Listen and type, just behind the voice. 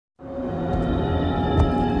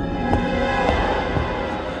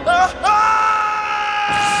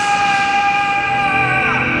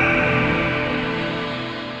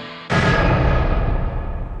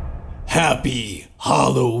Happy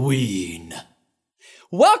Halloween.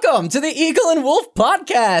 Welcome to the Eagle and Wolf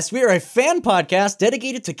Podcast. We are a fan podcast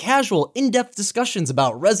dedicated to casual, in-depth discussions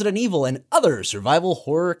about Resident Evil and other survival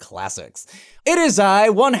horror classics. It is I,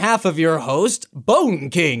 one half of your host, Bone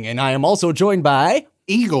King, and I am also joined by...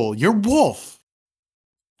 Eagle, you're Wolf.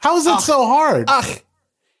 How is it so hard?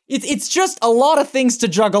 It's just a lot of things to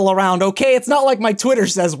juggle around, okay? It's not like my Twitter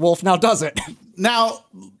says Wolf, now does it? Now,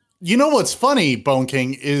 you know what's funny, Bone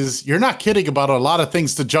King, is you're not kidding about a lot of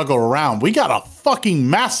things to juggle around. We got a fucking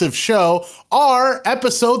massive show, our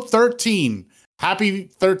episode 13. Happy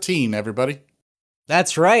 13, everybody.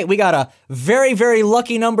 That's right. We got a very, very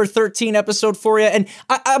lucky number 13 episode for you. And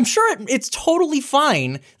I'm sure it's totally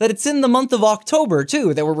fine that it's in the month of October,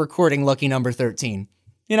 too, that we're recording lucky number 13.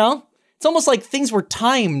 You know? It's almost like things were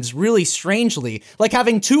timed really strangely, like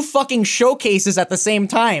having two fucking showcases at the same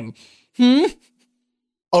time.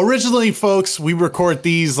 Originally, folks, we record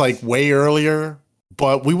these like way earlier,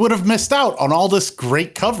 but we would have missed out on all this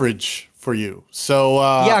great coverage for you. So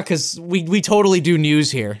yeah, because we totally do news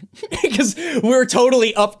here. Because we're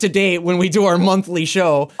totally up to date when we do our monthly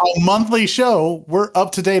show. Our monthly show, we're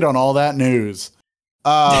up to date on all that news.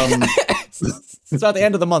 So at the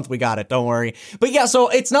end of the month, we got it. Don't worry. But yeah, so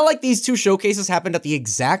it's not like these two showcases happened at the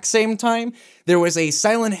exact same time. There was a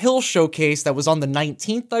Silent Hill showcase that was on the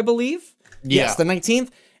 19th, I believe. Yeah. Yes, the 19th.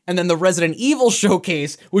 And then the Resident Evil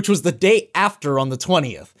showcase, which was the day after on the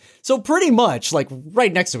 20th. So pretty much like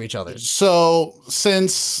right next to each other. So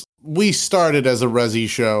since we started as a Resi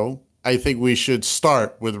show, I think we should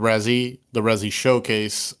start with Resi, the Resi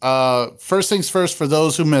showcase. First things first, for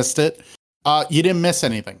those who missed it, you didn't miss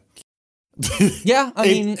anything. Yeah, I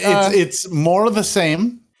mean... it's more of the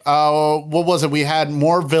same. What was it? We had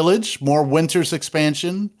more Village, more Winter's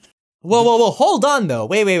expansion. Whoa, hold on though.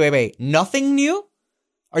 Wait. Nothing new?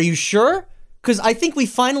 Are you sure? Because I think we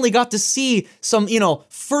finally got to see some,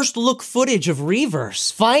 first look footage of Reverse.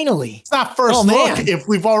 Finally. It's not first look if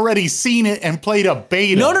we've already seen it and played a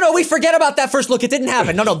beta. No, we forget about that first look. It didn't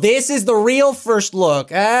happen. No, this is the real first look.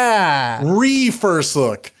 First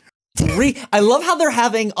look. I love how they're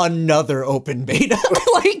having another open beta.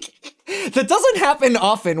 Like, that doesn't happen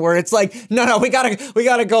often where it's like, no, we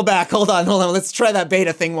gotta go back. Hold on. Let's try that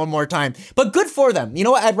beta thing one more time. But good for them. You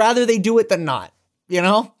know what? I'd rather they do it than not. You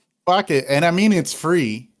know? Fuck it. And I mean, it's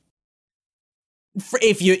free.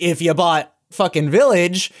 If you bought fucking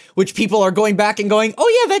Village, which people are going back and going,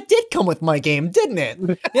 oh yeah, that did come with my game, didn't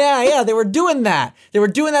it? Yeah, they were doing that. They were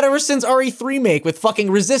doing that ever since RE3 make with fucking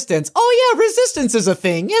Resistance. Oh yeah, Resistance is a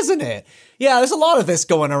thing, isn't it? Yeah, there's a lot of this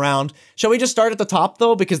going around. Shall we just start at the top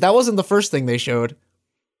though? Because that wasn't the first thing they showed.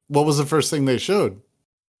 What was the first thing they showed?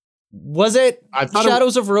 Was it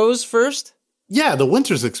Shadows of Rose first? Yeah, the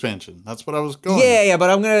Winter's expansion. That's what I was going. Yeah,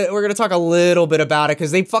 but we're gonna talk a little bit about it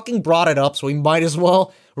because they fucking brought it up, so we might as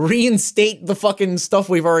well reinstate the fucking stuff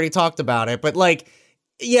we've already talked about it. But like,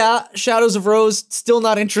 yeah, Shadows of Rose, still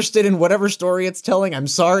not interested in whatever story it's telling. I'm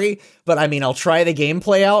sorry, but I mean, I'll try the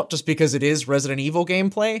gameplay out just because it is Resident Evil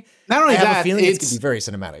gameplay. Not only I have that, a feeling it's gonna be very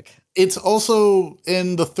cinematic. It's also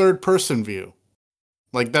in the third person view.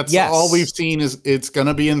 Like that's all we've seen is it's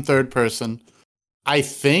gonna be in third person. I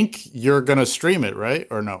think you're gonna stream it, right?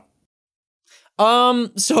 Or no?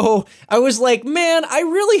 So I was like, man, I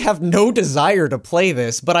really have no desire to play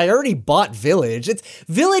this, but I already bought Village.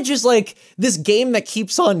 Village is like this game that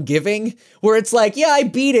keeps on giving, where it's like, yeah, I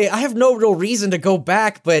beat it. I have no real reason to go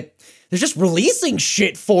back, but they're just releasing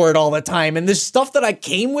shit for it all the time. And there's stuff that I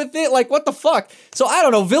came with it. Like, what the fuck? So I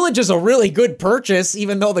don't know. Village is a really good purchase,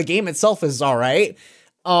 even though the game itself is all right.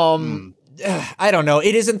 I don't know.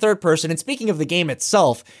 It is in third person. And speaking of the game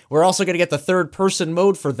itself, we're also going to get the third person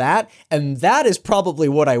mode for that. And that is probably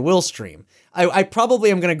what I will stream. I probably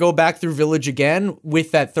am going to go back through Village again with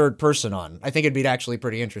that third person on. I think it'd be actually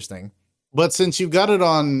pretty interesting. But since you got it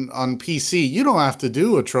on PC, you don't have to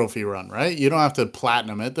do a trophy run, right? You don't have to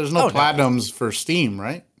platinum it. There's no platinums for Steam,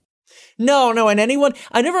 right? No, and anyone,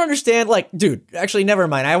 I never understand, like, dude, actually, never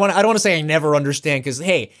mind. I don't want to say I never understand, because,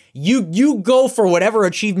 hey, you go for whatever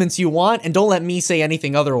achievements you want, and don't let me say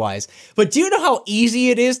anything otherwise. But do you know how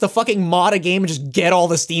easy it is to fucking mod a game and just get all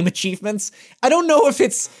the Steam achievements? I don't know if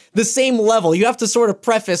it's the same level. You have to sort of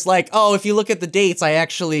preface, like, oh, if you look at the dates, I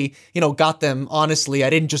actually, got them, honestly.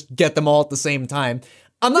 I didn't just get them all at the same time.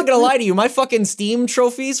 I'm not gonna lie to you, my fucking Steam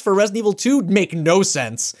trophies for Resident Evil 2 make no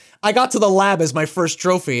sense. I got to the lab as my first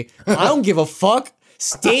trophy. I don't give a fuck.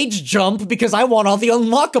 Stage jump because I want all the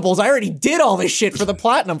unlockables. I already did all this shit for the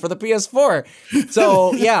platinum for the PS4.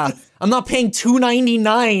 So yeah, I'm not paying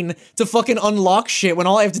 $2.99 to fucking unlock shit when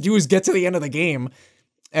all I have to do is get to the end of the game.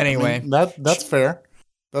 Anyway. I mean, that's fair.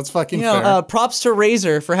 That's fucking You know, fair. props to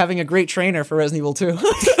Razer for having a great trainer for Resident Evil 2.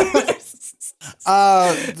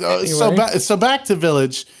 So back to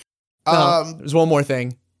Village. There's one more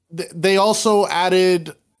thing. They also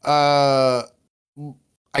added, I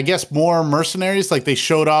guess, more mercenaries. Like they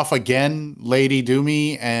showed off again, Lady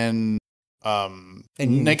Doomy and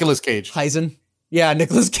Nicolas Cage. Heisen. Yeah,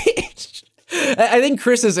 Nicolas Cage. I think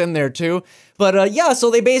Chris is in there too. But yeah,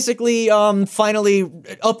 so they basically finally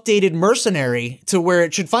updated Mercenary to where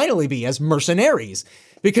it should finally be as Mercenaries.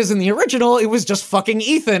 Because in the original, it was just fucking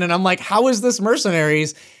Ethan. And I'm like, how is this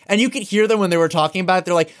Mercenaries? And you could hear them when they were talking about it.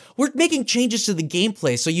 They're like, we're making changes to the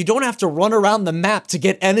gameplay so you don't have to run around the map to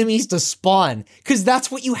get enemies to spawn. Because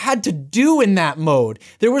that's what you had to do in that mode.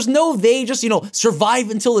 There was no they just,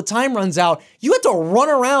 survive until the time runs out. You had to run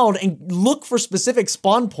around and look for specific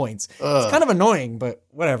spawn points. It's kind of annoying, but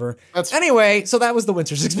whatever. Anyway, so that was the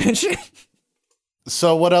Winter's expansion.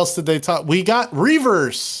 So what else did they talk? We got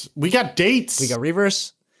Reverse. We got dates. We got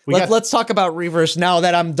Reverse. Let's talk about Reverse now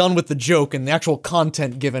that I'm done with the joke and the actual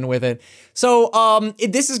content given with it. So,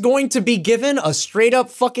 this is going to be given a straight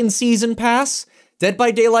up fucking season pass, Dead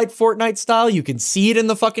by Daylight Fortnite style. You can see it in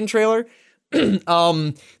the fucking trailer. They've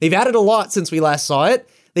added a lot since we last saw it.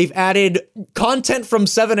 They've added content from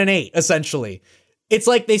 7 and 8, essentially. It's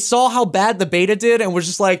like they saw how bad the beta did and was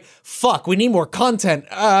just like, fuck, we need more content.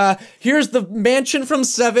 Here's the mansion from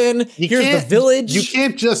 7. Here's the village. You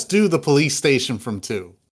can't just do the police station from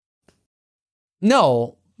 2.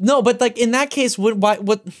 No, but like in that case, what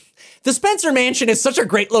the Spencer Mansion is such a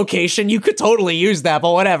great location. You could totally use that,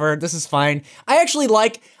 but whatever. This is fine. I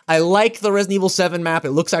like the Resident Evil 7 map.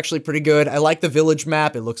 It looks actually pretty good. I like the village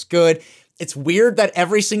map. It looks good. It's weird that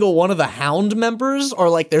every single one of the Hound members are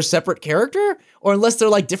like their separate character, or unless they're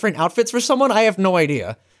like different outfits for someone. I have no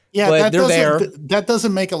idea. Yeah, but they're there. That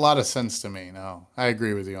doesn't make a lot of sense to me. No, I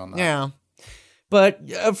agree with you on that. Yeah.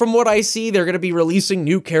 But from what I see, they're going to be releasing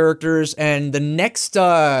new characters, and the next,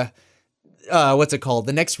 what's it called?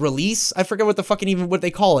 The next release? I forget what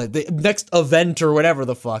they call it. The next event or whatever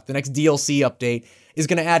the fuck, the next DLC update is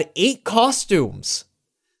going to add 8 costumes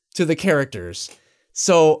to the characters.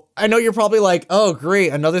 So I know you're probably like, oh,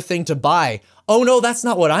 great, another thing to buy. Oh no, that's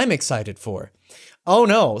not what I'm excited for. Oh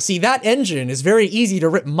no, see, that engine is very easy to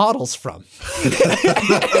rip models from.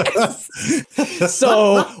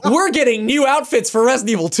 So we're getting new outfits for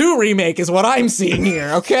Resident Evil 2 Remake is what I'm seeing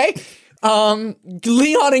here, okay?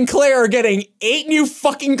 Leon and Claire are getting 8 new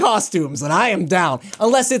fucking costumes, and I am down.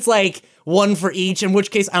 Unless it's like one for each, in which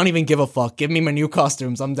case I don't even give a fuck. Give me my new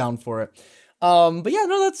costumes, I'm down for it. But yeah,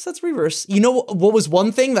 no, that's Reverse. You know what was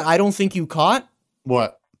one thing that I don't think you caught?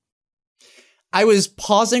 What? I was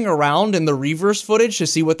pausing around in the Reverse footage to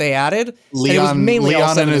see what they added. Leon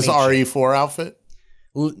in his RE4 outfit?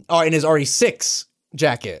 In his RE6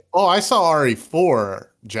 jacket. Oh, I saw RE4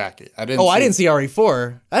 jacket. I didn't see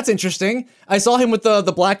RE4. That's interesting. I saw him with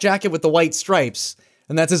the black jacket with the white stripes.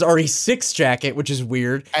 And that's his RE6 jacket, which is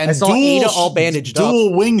weird. And I saw Ada all bandaged up.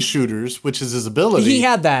 Dual wing shooters, which is his ability. He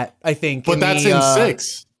had that, I think. But that's in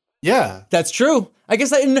 6. Yeah. That's true. I guess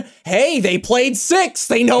they played 6.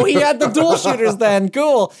 They know he had the dual shooters then.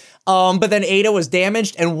 Cool. But then Ada was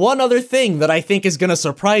damaged. And one other thing that I think is going to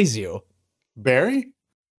surprise you. Barry?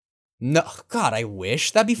 No. God, I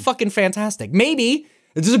wish. That'd be fucking fantastic. Maybe.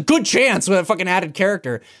 There's a good chance with a fucking added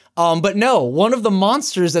character. But no, one of the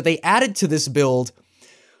monsters that they added to this build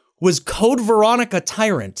was Code Veronica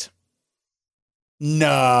Tyrant.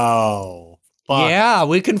 No. Fuck. Yeah,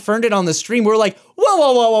 we confirmed it on the stream. We were like,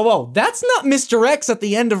 whoa. That's not Mr. X at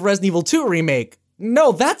the end of Resident Evil 2 Remake.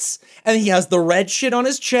 No, and he has the red shit on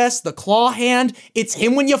his chest, the claw hand. It's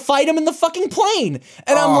him when you fight him in the fucking plane.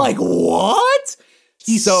 And I'm like, what?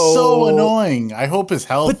 He's so annoying. I hope his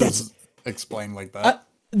health is explained like that.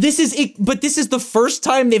 This is the first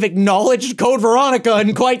time they've acknowledged Code Veronica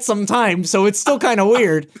in quite some time, so it's still kind of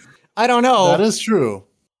weird. I don't know. That is true.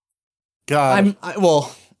 God.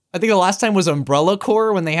 I think the last time was Umbrella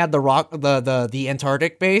Corps when they had the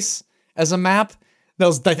Antarctic base as a map.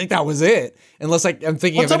 I think that was it. Unless I'm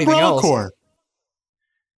thinking of anything else. What's Umbrella Corps?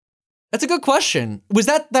 That's a good question. Was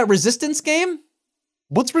that Resistance game?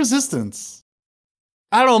 What's Resistance?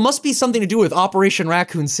 I don't know. It must be something to do with Operation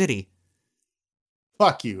Raccoon City.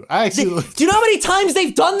 Fuck you. Do you know how many times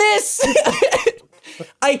they've done this?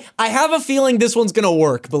 I have a feeling this one's gonna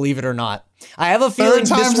work, believe it or not. I have a feeling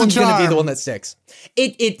this one's gonna be the one that sticks.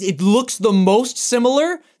 It looks the most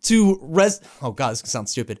similar to oh god, this sounds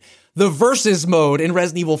stupid. The versus mode in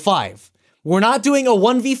Resident Evil 5. We're not doing a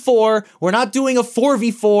 1v4, we're not doing a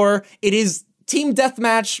 4v4. It is team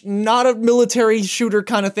deathmatch, not a military shooter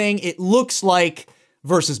kind of thing. It looks like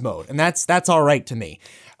versus mode, and that's all right to me.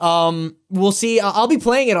 We'll see. I'll be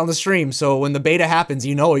playing it on the stream, so when the beta happens,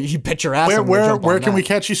 you bet your ass. Where can we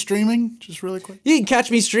catch you streaming? Just really quick. You can catch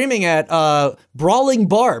me streaming at Brawling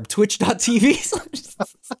Barb, twitch.tv.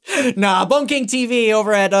 Nah, Bone King TV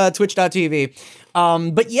over at twitch.tv.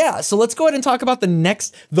 But yeah, so let's go ahead and talk about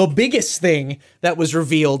the biggest thing that was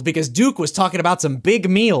revealed, because Duke was talking about some big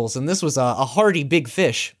meals, and this was a hearty big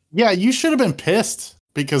fish. Yeah, you should have been pissed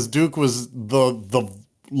because Duke was the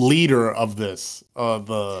leader of this,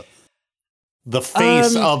 the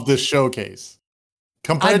face of this showcase,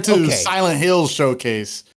 compared to Silent Hill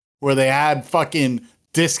showcase where they had fucking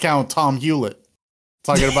discount Tom Hewlett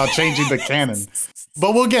talking about changing the canon.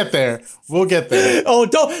 But we'll get there. Oh,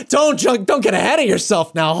 don't get ahead of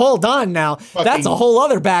yourself now. Hold on now. That's a whole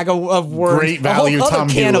other bag of words. Great value, a whole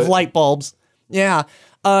other can of light bulbs. Yeah.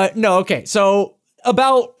 No. Okay. So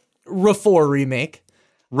about RE4 remake.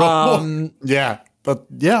 Yeah. But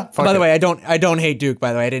yeah. By the way, I don't hate Duke.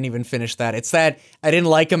 By the way, I didn't even finish that. It's that I didn't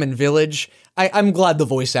like him in Village. I'm glad the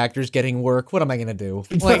voice actor's getting work. What am I gonna do?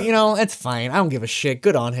 Like, it's fine. I don't give a shit.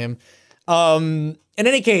 Good on him. In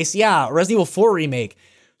any case, yeah, Resident Evil 4 remake.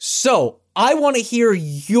 So I want to hear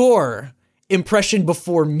your impression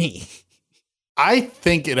before me. I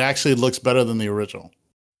think it actually looks better than the original.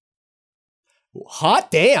 Hot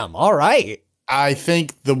damn! All right. I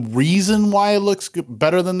think the reason why it looks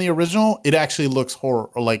better than the original, it actually looks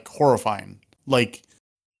horrifying. Like,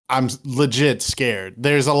 I'm legit scared.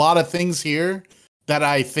 There's a lot of things here that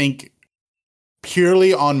I think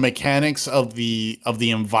purely on mechanics of the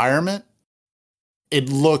environment, it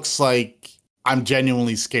looks like I'm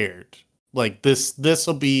genuinely scared. Like this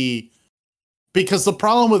will be, because the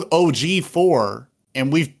problem with OG4,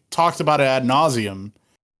 and we've talked about it ad nauseum,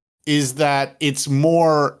 is that it's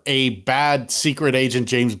more a bad secret agent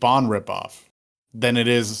James Bond ripoff than it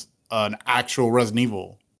is an actual Resident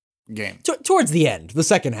Evil game. Towards the end, the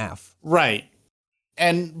second half. Right.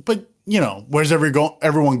 But where's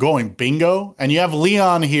everyone going? Bingo? And you have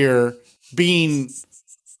Leon here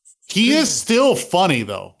he is still funny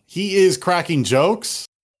though. He is cracking jokes,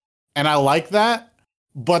 and I like that.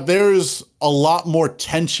 But there's a lot more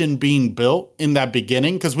tension being built in that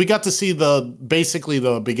beginning, because we got to see basically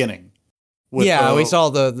the beginning. We saw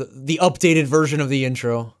the updated version of the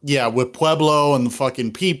intro. Yeah, with Pueblo and the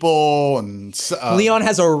fucking people, and Leon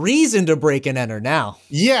has a reason to break and enter now.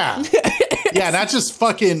 Yeah, yeah, not just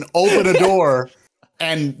fucking open a door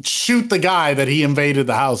and shoot the guy that he invaded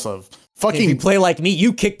the house of. If you play like me,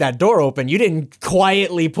 you kicked that door open. You didn't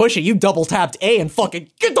quietly push it. You double tapped A and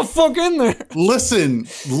fucking get the fuck in there. Listen,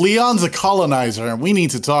 Leon's a colonizer, and we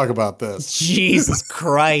need to talk about this. Jesus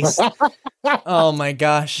Christ. Oh my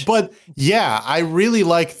gosh. But yeah, I really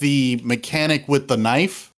like the mechanic with the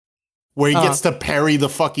knife, where he gets to parry the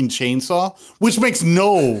fucking chainsaw, which makes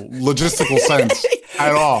no logistical sense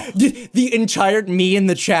at all. The entire me in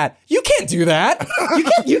the chat, you can't do that.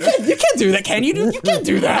 You can't do that. Can you? You can't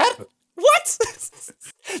do that. What?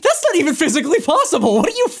 That's not even physically possible. What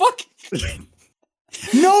are you fucking?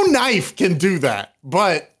 No knife can do that,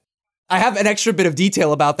 but I have an extra bit of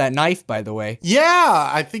detail about that knife, by the way.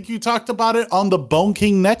 Yeah, I think you talked about it on the Bone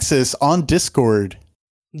King Nexus on Discord.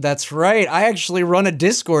 That's right. I actually run a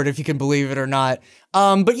Discord, if you can believe it or not.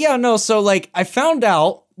 But yeah, no, so I found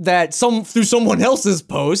out that through someone else's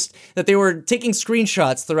post that they were taking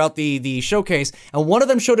screenshots throughout the showcase, and one of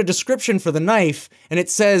them showed a description for the knife, and it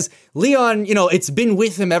says, Leon, it's been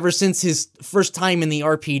with him ever since his first time in the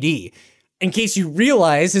RPD. In case you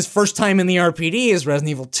realize, his first time in the RPD is Resident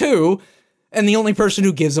Evil 2, and the only person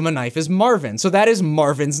who gives him a knife is Marvin. So that is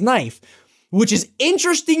Marvin's knife. Which is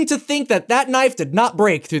interesting to think that knife did not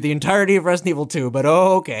break through the entirety of Resident Evil 2, but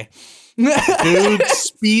okay. Dude,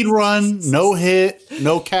 speed run, no hit,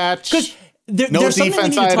 no catch, there's something we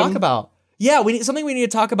need to talk about. Yeah, we need to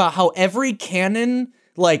talk about how every canon,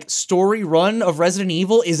 story run of Resident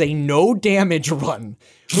Evil is a no damage run.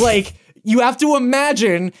 You have to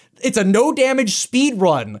imagine it's a no damage speed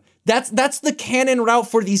run. That's the canon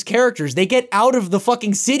route for these characters. They get out of the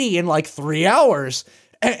fucking city in 3 hours.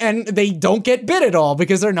 And they don't get bit at all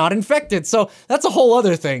because they're not infected. So that's a whole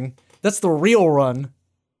other thing. That's the real run.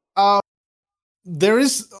 There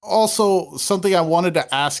is also something I wanted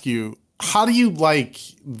to ask you. How do you like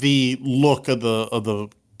the look of the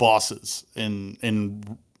bosses in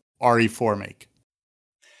RE4 make?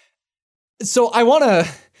 So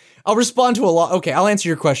I'll respond to a lot. Okay, I'll answer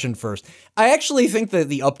your question first. I actually think that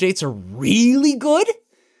the updates are really good.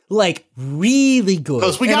 Really good.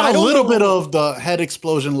 Because we got a little bit of the head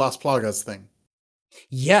explosion Las Plagas thing.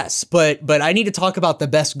 Yes, but I need to talk about the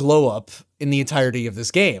best glow up in the entirety of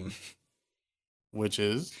this game. Which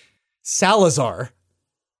is? Salazar.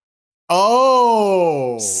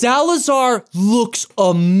 Oh. Salazar looks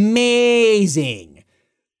amazing.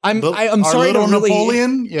 I'm sorry to little really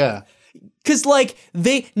Napoleon? Yeah. Because, like,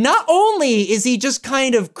 they not only is he just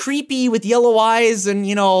kind of creepy with yellow eyes and,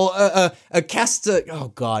 you know, oh, you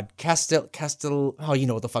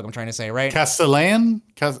know what the fuck I'm trying to say, right? Castellan?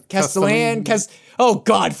 Castellan? Oh,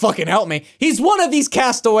 God, fucking help me. He's one of these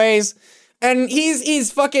castaways. And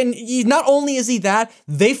he's not only is he that,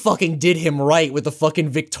 they fucking did him right with the fucking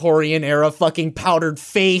Victorian era fucking powdered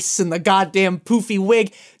face and the goddamn poofy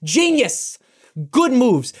wig. Genius! Good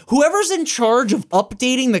moves. Whoever's in charge of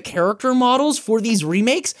updating the character models for these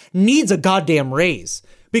remakes needs a goddamn raise.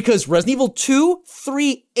 Because Resident Evil 2,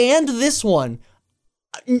 3, and this one,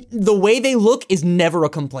 the way they look is never a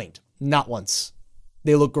complaint. Not once.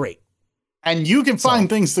 They look great. And you can find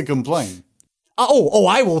things to complain.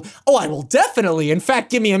 I will definitely. In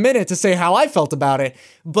fact, give me a minute to say how I felt about it.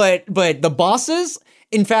 But the bosses,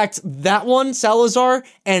 in fact, that one, Salazar,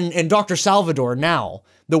 and Dr. Salvador now,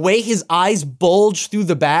 the way his eyes bulge through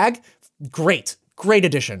the bag, great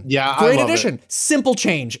addition. Yeah, great I love addition. it. Simple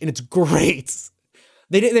change, and it's great.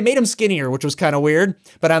 They made him skinnier, which was kind of weird,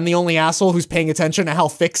 but I'm the only asshole who's paying attention to how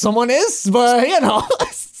thick someone is, but you know.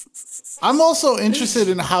 I'm also interested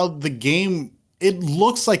in how the game, it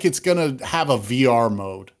looks like it's going to have a VR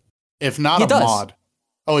mode, if not a mod.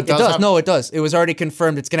 Oh, it does? No, it does. It was already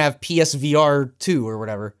confirmed it's going to have PSVR 2 or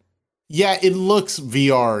whatever. Yeah, it looks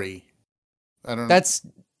VR-y. I don't know.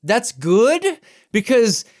 That's good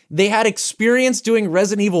because they had experience doing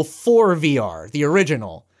Resident Evil 4 VR, the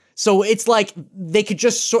original. So it's like they could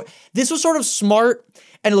just this was sort of smart.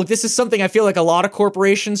 And look, this is something I feel like a lot of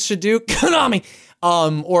corporations should do. Konami,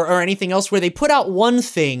 or anything else where they put out one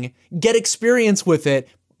thing, get experience with it,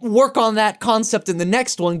 work on that concept in the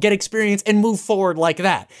next one, get experience, and move forward like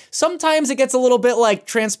that. Sometimes it gets a little bit like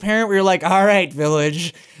transparent where you're like, all right,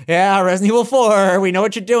 Village, yeah, Resident Evil 4, we know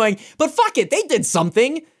what you're doing. But fuck it, they did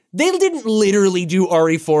something. They didn't literally do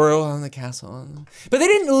RE4 on the castle, but they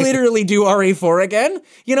didn't literally do RE4 again.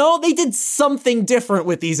 You know, they did something different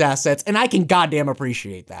with these assets, and I can goddamn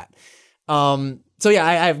appreciate that. So yeah,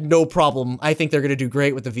 I have no problem. I think they're gonna do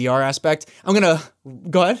great with the VR aspect. I'm gonna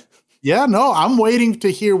go ahead. Yeah, no, I'm waiting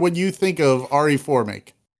to hear what you think of RE4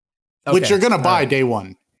 make, which you're gonna buy day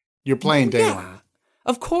one. You're playing day one.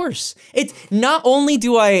 Of course. It's not only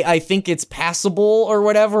do I think it's passable or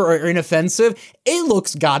whatever or inoffensive, it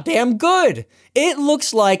looks goddamn good. It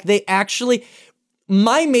looks like they actually,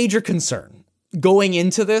 my major concern going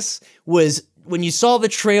into this was when you saw the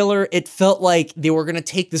trailer, it felt like they were going to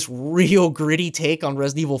take this real gritty take on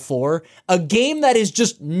Resident Evil 4, a game that is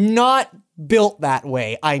just not built that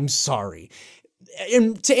way. I'm sorry.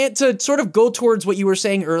 And to sort of go towards what you were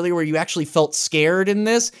saying earlier, where you actually felt scared in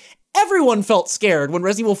this, everyone felt scared when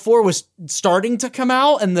Resident Evil 4 was starting to come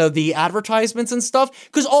out and the advertisements and stuff,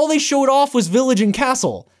 because all they showed off was Village and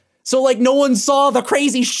Castle. So, like, no one saw the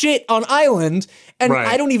crazy shit on Island, and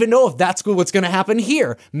I don't even know if that's what's going to happen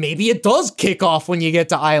here. Maybe it does kick off when you get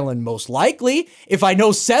to Island, most likely. If I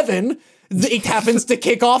know 7, it happens to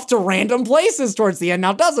kick off to random places towards the end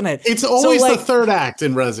now, doesn't it? It's always the third act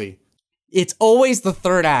in Resi. It's always the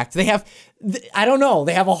third act. They have, I don't know,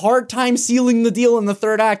 they have a hard time sealing the deal in the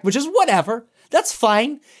third act, which is whatever. That's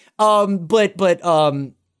fine. But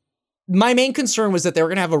my main concern was that they were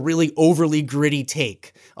going to have a really overly gritty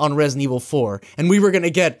take on Resident Evil 4. And we were going to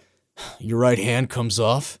get, your right hand comes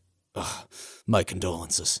off. Ugh, my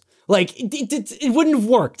condolences. Like, it wouldn't have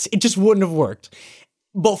worked. It just wouldn't have worked.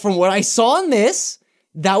 But from what I saw in this,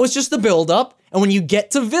 that was just the buildup. And when you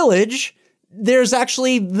get to Village, there's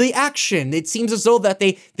actually the action. It seems as though that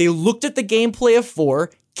they looked at the gameplay of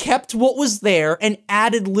 4, kept what was there, and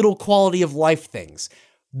added little quality of life things.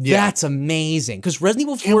 Yeah. That's amazing. Because Resident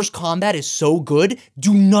Evil 4's combat is so good.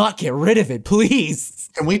 Do not get rid of it, please.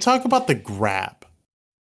 Can we talk about the grab?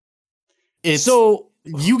 So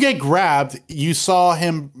you get grabbed, you saw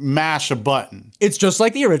him mash a button. It's just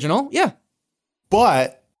like the original, yeah.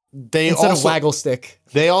 But instead of waggle stick.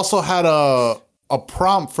 They also had a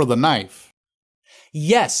prompt for the knife.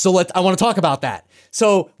 Yes, so I want to talk about that.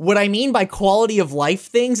 So what I mean by quality of life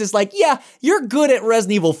things is like, yeah, you're good at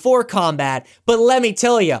Resident Evil 4 combat, but let me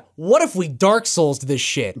tell you, what if we Dark Souls'd this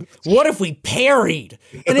shit? What if we parried?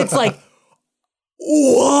 And it's like,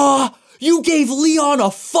 whoa, you gave Leon a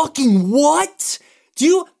fucking what?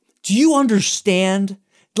 Do you understand?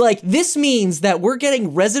 Like, this means that we're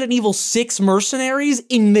getting Resident Evil 6 mercenaries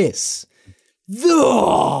in this.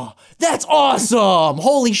 Ugh, that's awesome.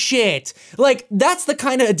 Holy shit. Like, that's the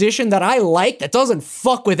kind of addition that I like that doesn't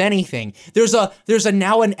fuck with anything. There's a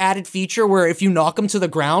now an added feature where if you knock them to the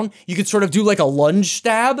ground, you could sort of do like a lunge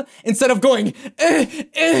stab instead of going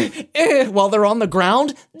while they're on the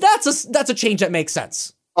ground. That's a change that makes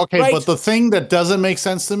sense. Okay, right? but the thing that doesn't make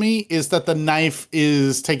sense to me is that the knife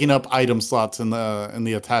is taking up item slots in the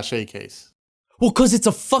attaché case. Well, because it's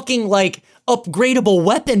a fucking, like, upgradable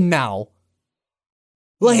weapon now.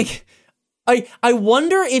 Like, I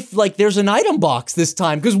wonder if, like, there's an item box this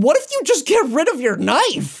time, because what if you just get rid of your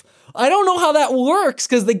knife? I don't know how that works,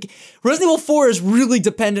 because Resident Evil 4 is really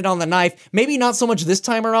dependent on the knife. Maybe not so much this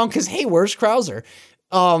time around, because, hey, where's Krauser?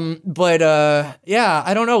 Yeah,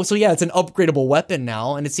 I don't know. So yeah, it's an upgradable weapon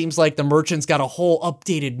now, and it seems like the merchant's got a whole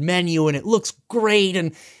updated menu, and it looks great,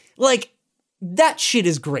 and, like, that shit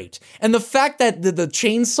is great. And the fact that the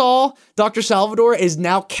chainsaw, Dr. Salvador, is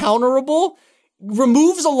now counterable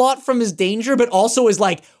removes a lot from his danger, but also is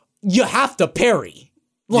like, you have to parry.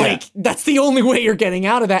 Like, that's the only way you're getting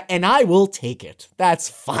out of that, and I will take it. That's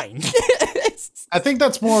fine. I think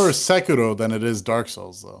that's more Sekiro than it is Dark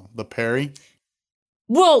Souls, though. The parry.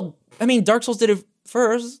 Well, I mean, Dark Souls did it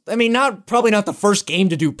first. I mean, probably not the first game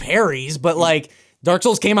to do parries, but like, Dark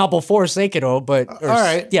Souls came out before Sekiro, but... all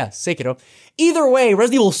right. Yeah, Sekiro. Either way,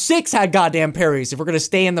 Resident Evil 6 had goddamn parries if we're going to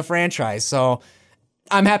stay in the franchise, so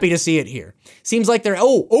I'm happy to see it here. Seems like they're...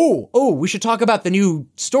 we should talk about the new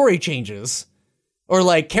story changes. Or,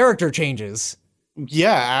 like, character changes.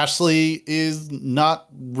 Yeah, Ashley is not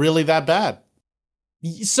really that bad.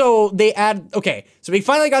 So they okay, so we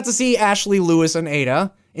finally got to see Ashley, Lewis, and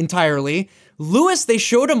Ada entirely. Lewis, they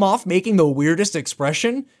showed him off making the weirdest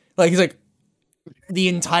expression. Like, he's like... the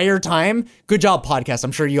entire time. Good job, podcast.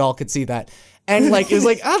 I'm sure you all could see that. And like, it was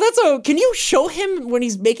like, can you show him when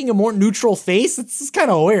he's making a more neutral face? It's kind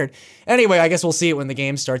of weird. Anyway, I guess we'll see it when the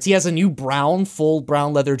game starts. He has a new full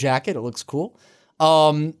brown leather jacket. It looks cool.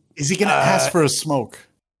 Is he gonna ask for a smoke?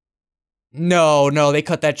 No, they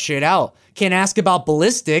cut that shit out. Can't ask about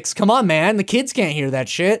ballistics. Come on, man. The kids can't hear that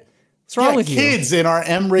shit. What's wrong with you? Kids in our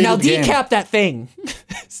M-rated now game. decap that thing.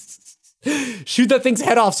 Shoot that thing's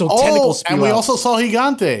head off so tentacles spew and we out. also saw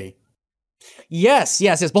Gigante. Yes.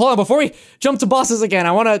 But hold on, before we jump to bosses again,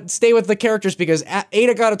 I want to stay with the characters because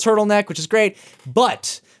Ada got a turtleneck, which is great.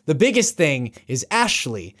 But the biggest thing is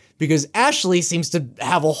Ashley, because Ashley seems to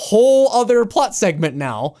have a whole other plot segment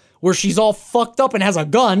now where she's all fucked up and has a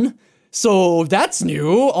gun. So that's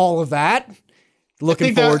new, all of that.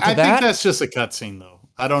 Looking forward to that. I think that's just a cutscene, though.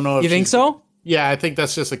 I don't know if you think so? Yeah, I think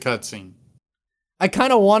that's just a cutscene. I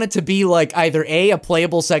kind of want it to be like either A, a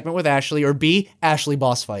playable segment with Ashley, or B, Ashley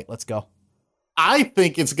boss fight. Let's go. I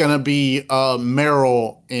think it's going to be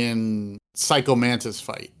Meryl in Psycho Mantis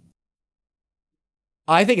fight.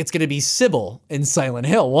 I think it's going to be Sybil in Silent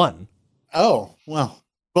Hill 1. Oh, well,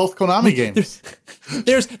 both Konami games.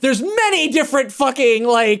 There's many different fucking,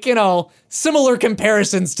 like, similar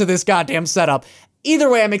comparisons to this goddamn setup. Either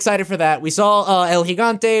way, I'm excited for that. We saw El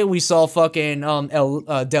Gigante. We saw fucking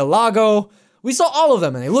Del Lago. We saw all of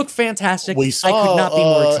them, and they look fantastic. We saw, I could not be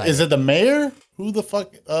more excited. Is it the mayor? Who the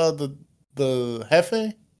fuck? The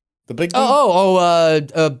Jefe? The big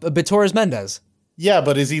dude? Torres Mendez. Yeah,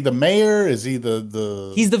 but is he the mayor? Is he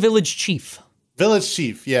the... He's the village chief. Village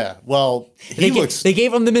chief, yeah. Well, they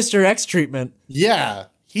gave him the Mr. X treatment. Yeah,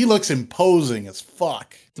 he looks imposing as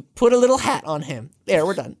fuck. To put a little hat on him. There,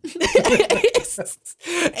 we're done.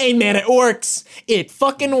 Hey, man, it works. It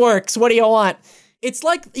fucking works. What do you want? It's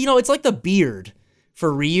like, it's like the beard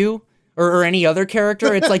for Ryu or any other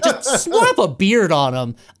character. It's like, just slap a beard on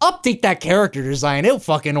him. Update that character design. It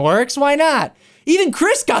fucking works. Why not? Even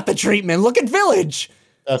Chris got the treatment. Look at Village.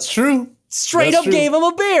 That's true. Straight up gave him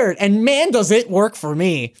a beard. And man, does it work for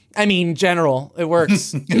me. I mean, general, it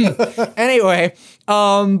works. Anyway,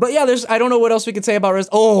 but yeah, I don't know what else we could say about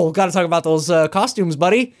gotta talk about those costumes,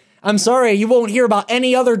 buddy. I'm sorry, you won't hear about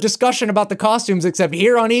any other discussion about the costumes except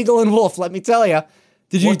here on Eagle and Wolf, let me tell you.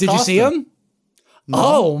 Did you see them? No.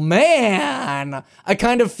 Oh, man. I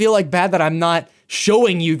kind of feel like bad that I'm not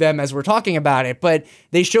showing you them as we're talking about it, but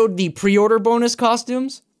they showed the pre-order bonus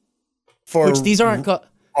costumes. Which these aren't...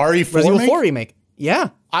 RE4 Resident Evil 4 remake. Yeah.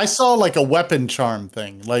 I saw like a weapon charm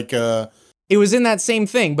thing. Like It was in that same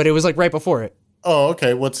thing, but it was like right before it. Oh,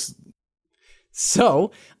 okay.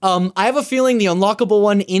 So, I have a feeling the unlockable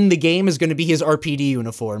one in the game is going to be his RPD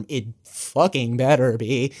uniform. It fucking better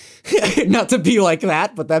be. Not to be like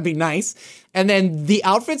that, but that'd be nice. And then the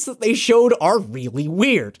outfits that they showed are really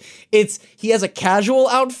weird. He has a casual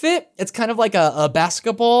outfit. It's kind of like a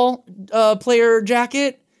basketball player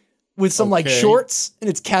jacket with some like shorts, and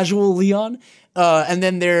it's casual Leon. And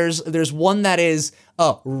then there's one that is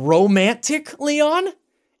romantic Leon.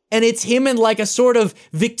 And it's him in like a sort of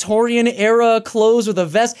Victorian era clothes with a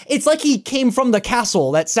vest. It's like he came from the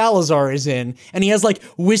castle that Salazar is in. And he has like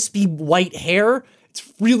wispy white hair.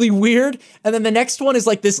 It's really weird. And then the next one is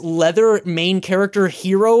like this leather main character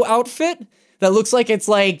hero outfit that looks like it's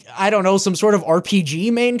like, I don't know, some sort of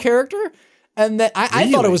RPG main character. And then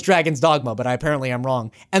I thought it was Dragon's Dogma, but apparently I'm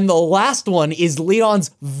wrong. And the last one is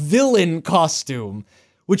Leon's villain costume,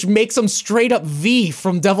 which makes him straight up V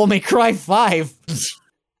from Devil May Cry 5.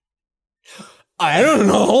 I don't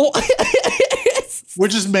know. We're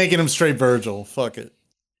just making him straight Virgil. Fuck it.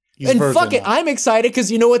 And fuck it, I'm excited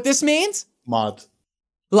because you know what this means? Mod.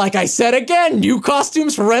 Like I said again, new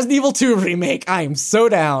costumes for Resident Evil 2 Remake. I am so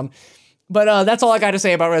down. But that's all I got to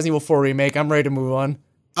say about Resident Evil 4 Remake. I'm ready to move on.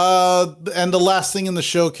 And the last thing in the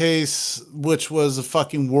showcase, which was a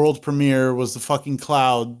fucking world premiere, was the fucking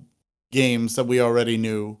Cloud games that we already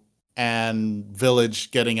knew, and Village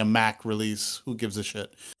getting a Mac release. Who gives a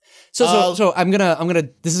shit? So I'm gonna.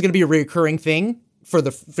 This is gonna be a recurring thing for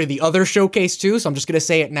the other showcase too. So I'm just gonna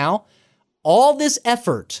say it now. All this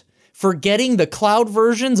effort for getting the cloud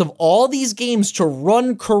versions of all these games to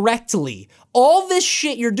run correctly, all this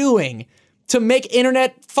shit you're doing to make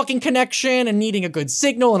internet fucking connection and needing a good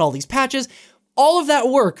signal and all these patches, all of that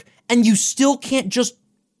work, and you still can't just.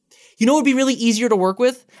 You know what would be really easier to work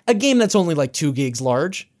with? A game that's only like 2 gigs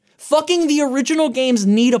large. Fucking the original games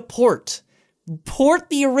need a port. Port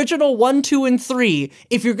the original 1, 2, and 3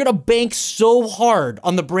 if you're gonna bank so hard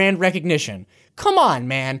on the brand recognition. Come on,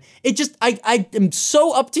 man. It just, I am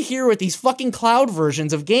so up to here with these fucking cloud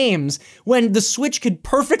versions of games when the Switch could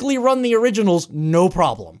perfectly run the originals, no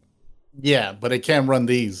problem. Yeah, but it can't run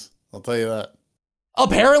these. I'll tell you that.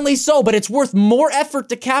 Apparently so, but it's worth more effort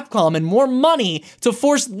to Capcom and more money to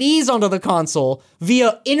force these onto the console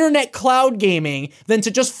via internet cloud gaming than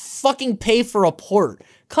to just fucking pay for a port.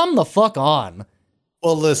 Come the fuck on.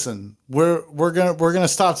 Well, listen, we're gonna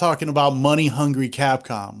stop talking about money hungry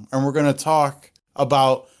Capcom, and we're gonna talk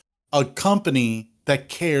about a company that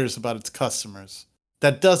cares about its customers,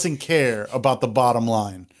 that doesn't care about the bottom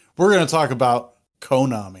line. We're gonna talk about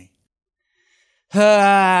Konami.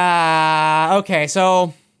 Okay,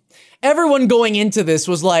 so everyone going into this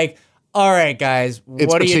was like, all right, guys,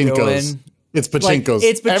 what are you doing? It's Pachinko's.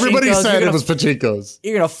 Like, it's Pachinko's. Everybody said it was Pachinko's.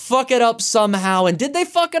 You're going to fuck it up somehow. And did they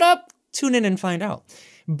fuck it up? Tune in and find out.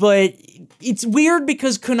 But it's weird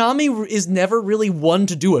because Konami is never really one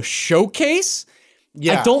to do a showcase.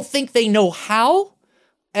 Yeah. I don't think they know how.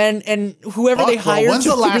 And whoever they hired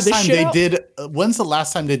to figure this shit out. When's the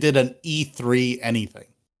last time they did an E3 anything?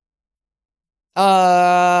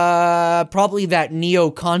 Probably that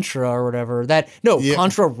Neo Contra or whatever.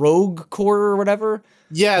 Contra Rogue Core or whatever.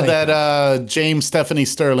 Yeah, like, that James Stephanie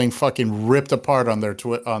Sterling fucking ripped apart on their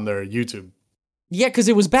YouTube. Yeah, because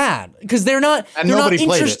it was bad. Because they're not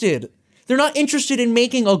interested. They're not interested in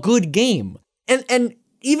making a good game. And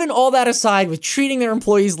even all that aside, with treating their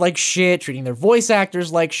employees like shit, treating their voice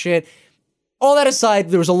actors like shit, all that aside,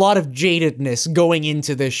 there was a lot of jadedness going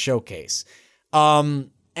into this showcase. And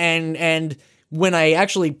when I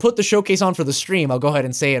actually put the showcase on for the stream, I'll go ahead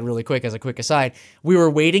and say it really quick as a quick aside. We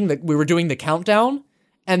were doing the countdown,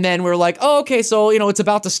 and then we were like, oh, okay, so, it's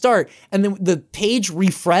about to start. And then the page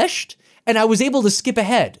refreshed, and I was able to skip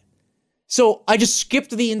ahead. So I just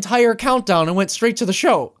skipped the entire countdown and went straight to the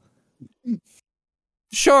show.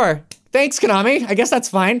 Sure. Thanks, Konami. I guess that's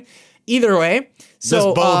fine. Either way.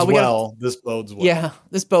 So, this bodes well. This bodes well. Yeah,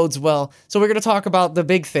 this bodes well. So we're going to talk about the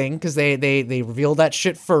big thing, because they revealed that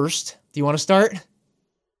shit first. Do you want to start?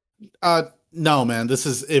 No, man. This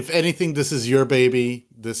is, if anything, this is your baby.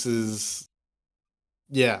 This is,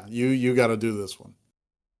 yeah, you got to do this one.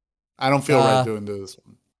 I don't feel right doing this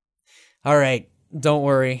one. All right, don't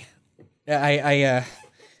worry. I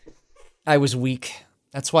was weak.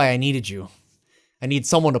 That's why I needed you. I need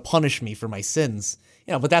someone to punish me for my sins.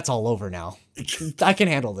 But that's all over now. I can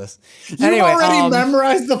handle this. You already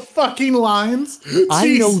memorized the fucking lines?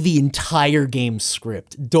 I know the entire game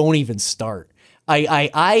script. Don't even start.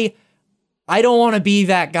 I don't want to be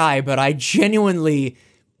that guy, but I genuinely,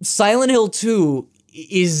 Silent Hill 2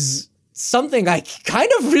 is something I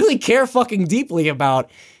kind of really care fucking deeply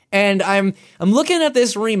about. And I'm looking at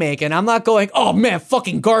this remake and I'm not going, oh man,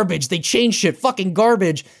 fucking garbage. They changed shit, fucking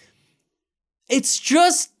garbage. It's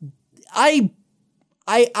just, oh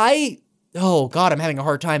God, I'm having a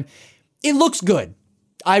hard time. It looks good.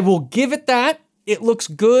 I will give it that. It looks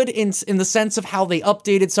good in the sense of how they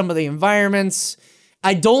updated some of the environments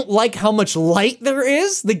I don't like how much light there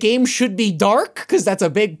is. The game should be dark because that's a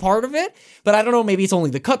big part of it. But I don't know, maybe it's only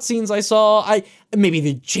the cutscenes I saw. Maybe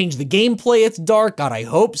they changed the gameplay, it's dark. God, I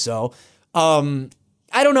hope so. I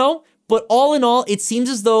don't know. But all in all, it seems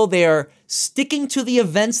as though they're sticking to the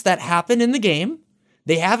events that happen in the game.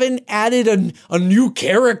 They haven't added a new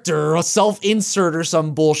character or a self-insert or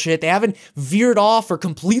some bullshit. They haven't veered off or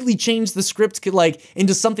completely changed the script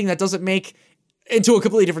into something that doesn't make into a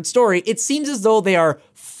completely different story. It seems as though they are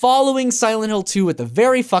following Silent Hill 2 at the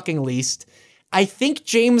very fucking least. I think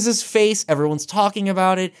James's face, everyone's talking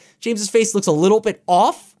about it, James's face looks a little bit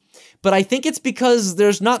off, but I think it's because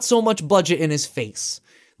there's not so much budget in his face.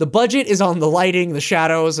 The budget is on the lighting, the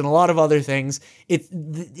shadows, and a lot of other things.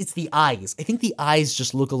 It's the eyes. I think the eyes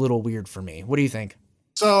just look a little weird for me. What do you think?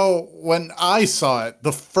 So when I saw it,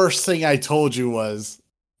 the first thing I told you was,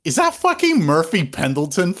 is that fucking Murphy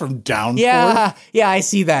Pendleton from Downpour? Yeah, I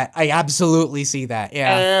see that. I absolutely see that.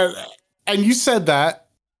 Yeah. And you said that,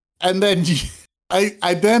 and then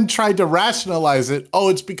I then tried to rationalize it. Oh,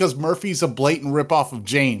 it's because Murphy's a blatant ripoff of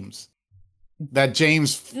James. That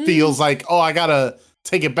James feels like, oh, I gotta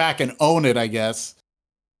take it back and own it, I guess.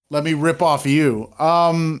 Let me rip off you.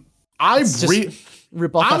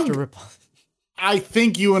 Rip off after rip off. I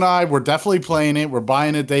think you and I were definitely playing it. We're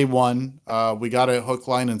buying it day one. We got it hook,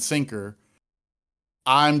 line, and sinker.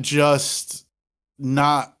 I'm just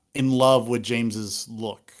not in love with James's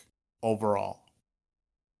look overall.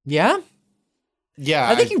 Yeah? Yeah.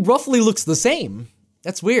 I think he roughly looks the same.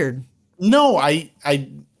 That's weird. No, I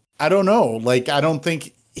don't know. Like, I don't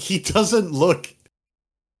think he doesn't look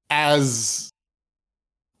as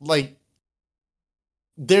like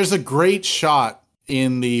there's a great shot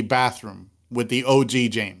in the bathroom with the OG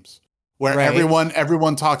James where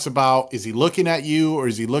everyone talks about, is he looking at you or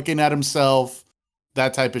is he looking at himself?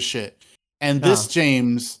 That type of shit. And this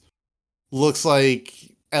James looks like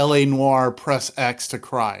LA Noire press X to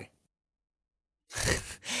cry.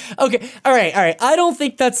 Okay. All right. I don't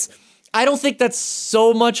think that's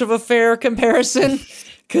so much of a fair comparison.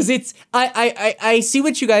 Because I see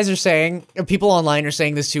what you guys are saying. People online are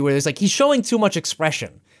saying this too, where it's like, he's showing too much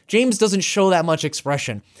expression. James doesn't show that much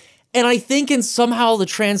expression. And I think in somehow the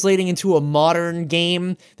translating into a modern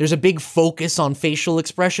game, there's a big focus on facial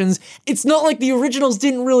expressions. It's not like the originals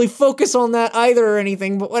didn't really focus on that either or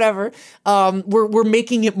anything, but whatever. We're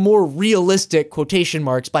making it more realistic, quotation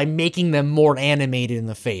marks, by making them more animated in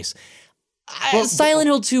the face. Silent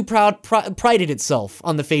Hill 2 prided itself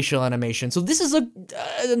on the facial animation, so this is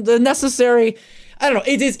the necessary. I don't know.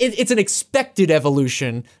 It's an expected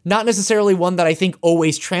evolution, not necessarily one that I think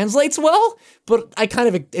always translates well, but I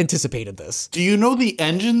kind of anticipated this. Do you know the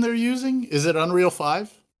engine they're using? Is it Unreal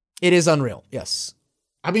 5? It is Unreal, yes.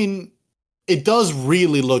 I mean, it does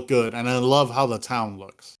really look good, and I love how the town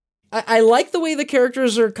looks. I like the way the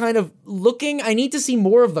characters are kind of looking. I need to see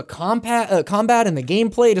more of the combat and the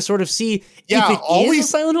gameplay to sort of see if it is a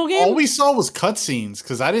Silent Hill game. All we saw was cutscenes,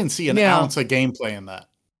 because I didn't see an ounce of gameplay in that.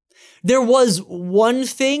 There was one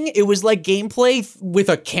thing, it was like gameplay with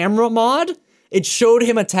a camera mod. It showed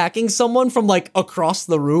him attacking someone from like across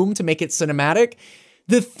the room to make it cinematic.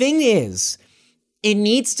 The thing is, it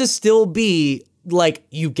needs to still be like,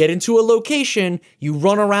 you get into a location, you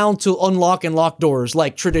run around to unlock and lock doors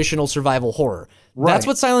like traditional survival horror. Right. That's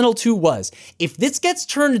what Silent Hill 2 was. If this gets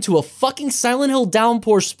turned into a fucking Silent Hill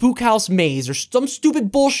Downpour spook house maze or some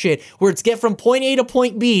stupid bullshit where it's get from point A to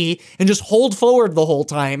point B and just hold forward the whole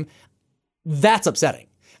time, that's upsetting.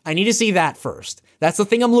 I need to see that first. That's the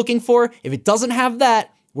thing I'm looking for. If it doesn't have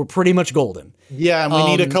that, we're pretty much golden. Yeah, and we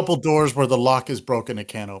need a couple doors where the lock is broken, it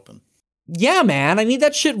can't open. Yeah, man, I need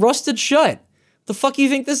that shit rusted shut. The fuck you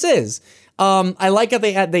think this is? I like how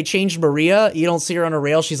they changed Maria. You don't see her on a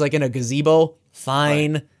rail. She's like in a gazebo.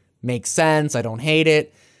 Fine. Right. Makes sense. I don't hate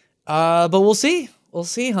it. But we'll see. We'll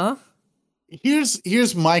see, huh?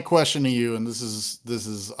 Here's my question to you, and this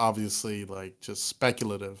is obviously like just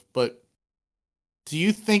speculative, but do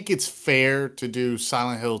you think it's fair to do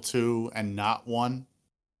Silent Hill 2 and not 1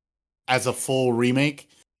 as a full remake?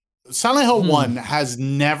 Silent Hill 1 has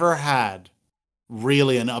never had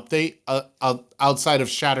really an update outside of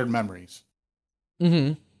Shattered Memories.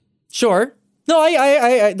 Mm-hmm. Sure. No,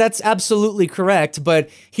 I that's absolutely correct.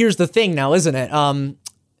 But here's the thing now, isn't it?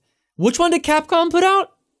 Which one did Capcom put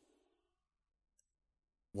out?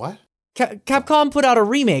 What? Capcom put out a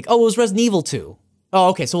remake. Oh, it was Resident Evil 2. Oh,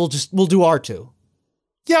 okay. So we'll do R2.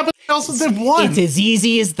 Yeah, but they also did 1. It's as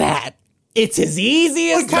easy as that. It's as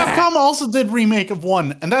easy as that. Capcom also did remake of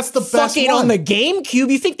 1, and that's the best one. Fucking on the GameCube,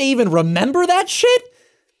 you think they even remember that shit?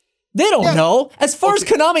 They don't know. As far as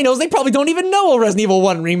Konami knows, they probably don't even know a Resident Evil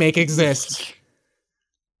 1 remake exists.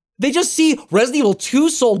 They just see Resident Evil 2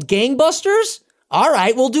 sold gangbusters. All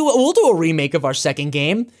right, we'll do a remake of our second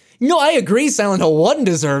game. No, I agree, Silent Hill 1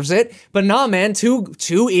 deserves it, but nah, man, 2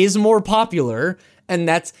 is more popular, and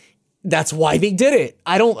that's why they did it.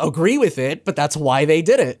 I don't agree with it, but that's why they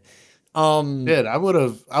did it. I would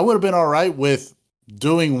have been all right with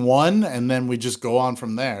doing 1 and then we just go on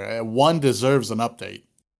from there. 1 deserves an update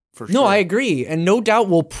for sure. No, I agree, and no doubt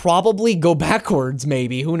we'll probably go backwards.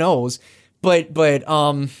 Maybe, who knows? But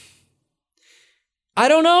I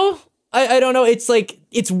don't know. I don't know. It's like,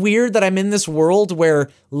 it's weird that I'm in this world where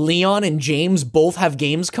Leon and James both have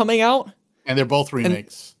games coming out. And they're both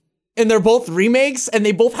remakes. And they're both remakes, and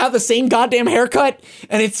they both have the same goddamn haircut.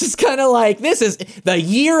 And it's just kind of like, this is the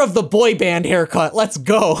year of the boy band haircut. Let's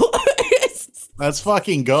go. Let's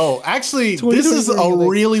fucking go. Actually, this is a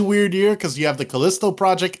really weird year because you have the Callisto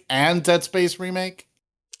Project and Dead Space remake.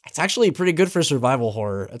 It's actually pretty good for survival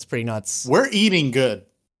horror. That's pretty nuts. We're eating good.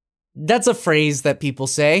 That's a phrase that people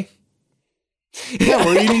say. Yeah,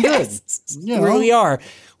 we're eating good. We are.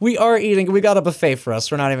 We are eating. We got a buffet for us.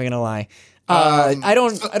 We're not even gonna lie. I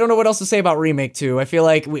don't know what else to say about Remake 2. I feel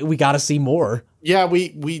like we got to see more. Yeah,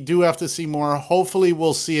 we do have to see more. Hopefully,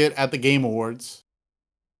 we'll see it at the Game Awards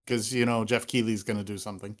because Jeff Keighley's gonna do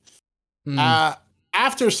something.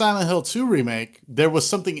 After Silent Hill 2 remake, there was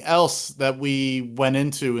something else that we went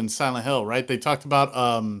into in Silent Hill, right? They talked about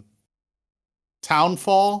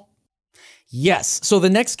Townfall. Yes. So the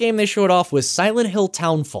next game they showed off was Silent Hill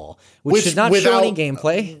Townfall, which did not show any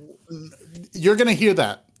gameplay. You're going to hear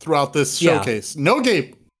that throughout this showcase. Yeah. No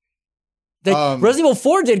game. Resident Evil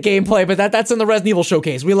 4 did gameplay, but that's in the Resident Evil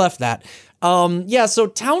showcase. We left that. So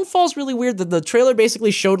Townfall's really weird. The trailer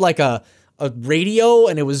basically showed like a radio,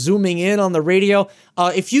 and it was zooming in on the radio.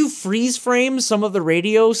 If you freeze frame some of the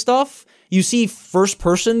radio stuff, you see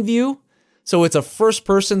first-person view. So it's a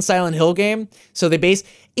first-person Silent Hill game. So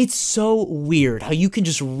it's so weird how you can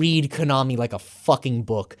just read Konami like a fucking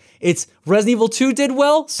book. It's Resident Evil 2 did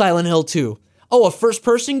well, Silent Hill 2. Oh, a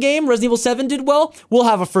first-person game? Resident Evil 7 did well? We'll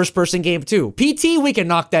have a first-person game too. PT, we can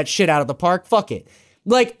knock that shit out of the park. Fuck it.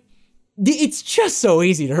 Like, it's just so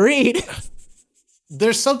easy to read.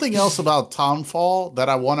 There's something else about Townfall that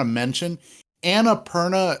I want to mention.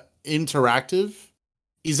 Annapurna Interactive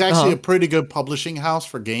is actually a pretty good publishing house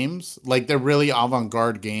for games. Like, they're really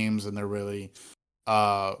avant-garde games, and they're really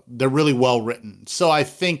well written. So I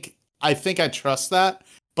think I trust that,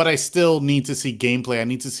 but I still need to see gameplay. I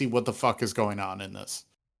need to see what the fuck is going on in this.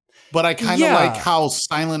 But I kind of like how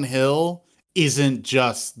Silent Hill isn't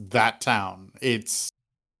just that town. It's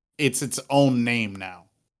its own name now.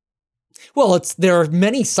 Well, there are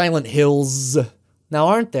many Silent Hills now,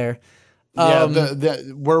 aren't there?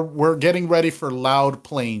 We're getting ready for Loud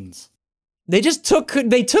Plains. They took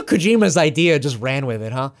Kojima's idea, just ran with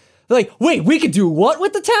it, huh? They're like, wait, we could do what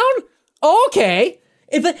with the town? Oh, okay.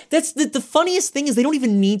 That's the funniest thing is they don't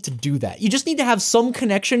even need to do that. You just need to have some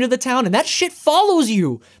connection to the town, and that shit follows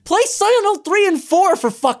you. Play Silent Hill 3 and 4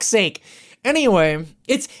 for fuck's sake. Anyway,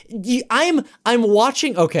 I'm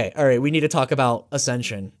watching. Okay, all right. We need to talk about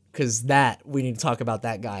Ascension because we need to talk about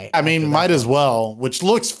that guy. I mean, might as well. Which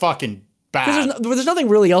looks fucking bad. There's nothing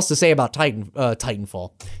really else to say about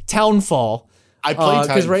Townfall. I played Titanfall.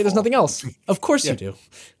 Because there's nothing else. Of course you do.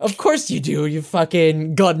 Of course you do. You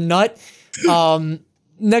fucking gut nut.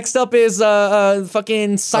 Next up is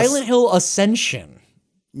fucking Silent Hill Ascension.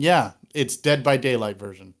 Yeah, it's Dead by Daylight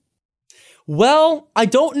version. Well, I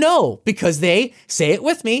don't know because they, say it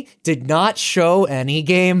with me, did not show any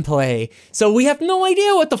gameplay. So we have no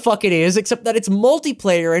idea what the fuck it is except that it's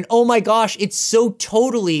multiplayer and oh my gosh, it's so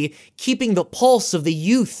totally keeping the pulse of the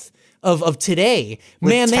youth of today.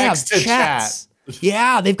 Man, they have chats.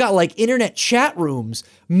 Yeah, they've got like internet chat rooms.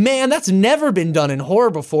 Man, that's never been done in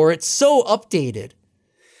horror before. It's so updated.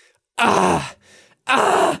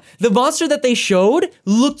 The monster that they showed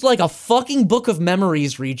looked like a fucking Book of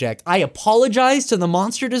Memories reject. I apologize to the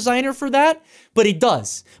monster designer for that, but it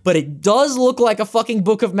does. But it does look like a fucking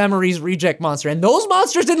Book of Memories reject monster, and those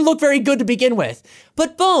monsters didn't look very good to begin with.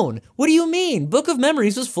 But Bone, what do you mean? Book of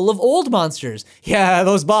Memories was full of old monsters. Yeah,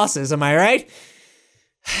 those bosses, am I right?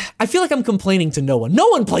 I feel like I'm complaining to no one. No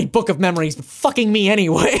one played Book of Memories but fucking me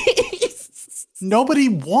anyway. Nobody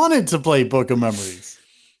wanted to play Book of Memories.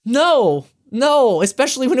 No,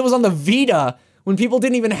 especially when it was on the Vita, when people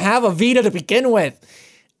didn't even have a Vita to begin with.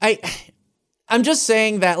 I'm just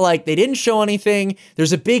saying that, like, they didn't show anything.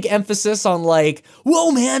 There's a big emphasis on, like,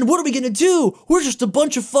 whoa, man, what are we gonna do? We're just a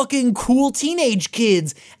bunch of fucking cool teenage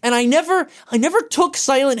kids. And I never took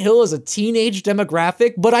Silent Hill as a teenage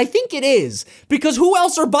demographic, but I think it is. Because who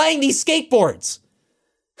else are buying these skateboards?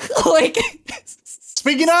 Like...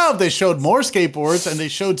 Speaking of, they showed more skateboards and they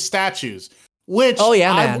showed statues, which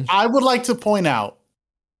man. I would like to point out.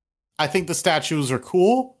 I think the statues are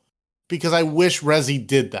cool because I wish Resi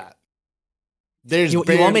did that. You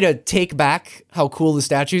want me to take back how cool the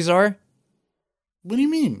statues are? What do you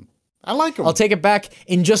mean? I like them. I'll take it back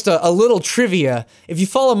in just a little trivia. If you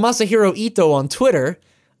follow Masahiro Ito on Twitter,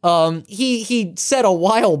 he said a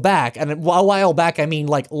while back, and a while back I mean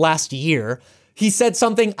like last year, he said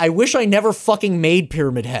something, I wish I never fucking made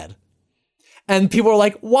Pyramid Head. And people are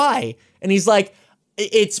like, why? And he's like,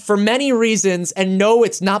 it's for many reasons, and no,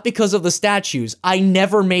 it's not because of the statues. I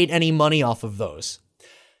never made any money off of those.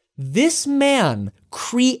 This man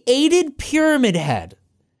created Pyramid Head,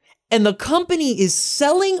 and the company is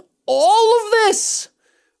selling all of this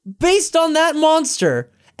based on that monster,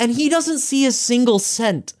 and he doesn't see a single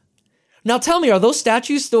cent. Now tell me, are those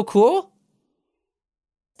statues still cool?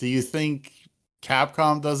 Do you think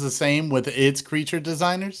Capcom does the same with its creature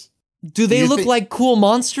designers? Do they look like cool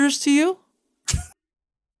monsters to you?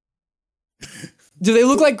 Do they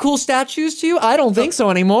look like cool statues to you? I don't think so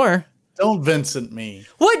anymore. Don't Vincent me.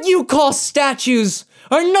 What you call statues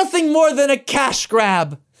are nothing more than a cash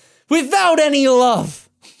grab without any love.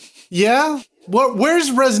 Yeah?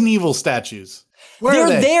 Where's Resident Evil statues? Where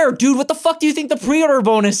They're there, dude. What the fuck do you think the pre-order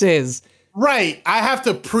bonus is? Right. I have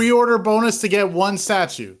to pre-order bonus to get one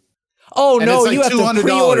statue. Oh, and no, like you have $200. to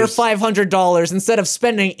pre-order $500 instead of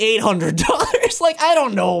spending $800. Like, I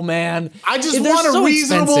don't know, man. I just They're want a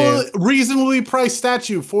so reasonably priced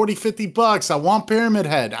statue, $40, $50. I want Pyramid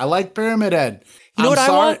Head. I like Pyramid Head. You know what I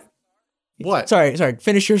want? What? Sorry.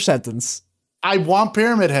 Finish your sentence. I want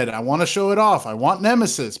Pyramid Head. I want to show it off. I want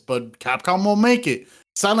Nemesis, but Capcom won't make it.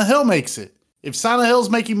 Silent Hill makes it. If Silent Hill's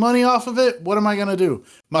making money off of it, what am I going to do?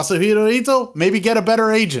 Masahiro Ito? Maybe get a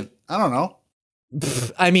better agent. I don't know.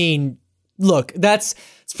 I mean, look, it's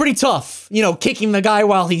pretty tough, kicking the guy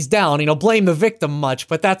while he's down, blame the victim much,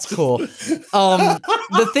 but that's cool.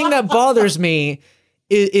 The thing that bothers me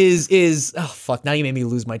is oh fuck, now you made me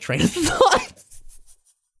lose my train of thought.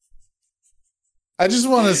 I just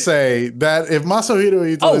want to say that if Masahiro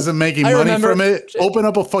Ito isn't making money from it, open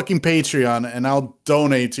up a fucking Patreon and I'll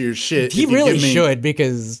donate to your shit. He really should,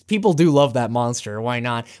 because people do love that monster. Why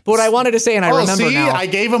not? But what I wanted to say, and I remember now. I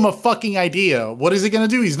gave him a fucking idea. What is he going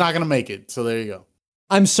to do? He's not going to make it. So there you go.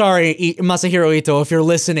 I'm sorry, Masahiro Ito, if you're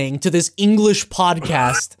listening to this English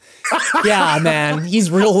podcast. Yeah, man,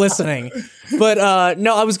 he's real listening. But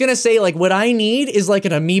no, I was going to say, like, what I need is like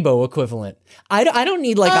an amiibo equivalent. I don't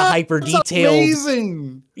need like a hyper detailed.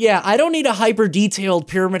 Amazing. Yeah, I don't need a hyper detailed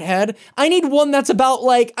Pyramid Head. I need one that's about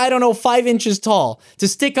like, I don't know, 5 inches tall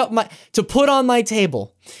to put on my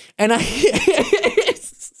table. And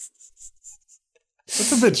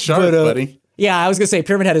That's a bit sharp, buddy. Yeah, I was gonna say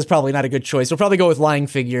Pyramid Head is probably not a good choice. We'll probably go with Lying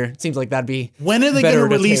Figure. It seems like that'd be. When are they going to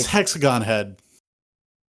release Hexagon Head?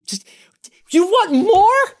 You want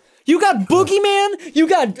more? You got Boogeyman, you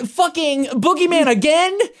got fucking Boogeyman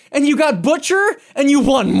again, and you got Butcher, and you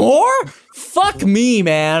want more? Fuck me,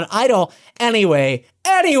 man. I don't. Anyway,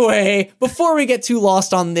 before we get too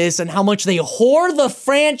lost on this and how much they whore the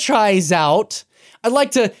franchise out, I'd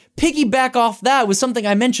like to piggyback off that with something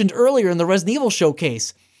I mentioned earlier in the Resident Evil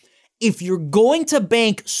showcase. If you're going to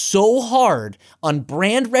bank so hard on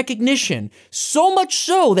brand recognition, so much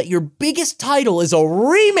so that your biggest title is a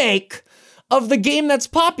remake of the game that's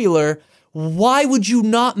popular, why would you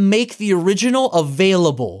not make the original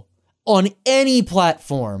available on any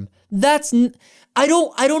platform? I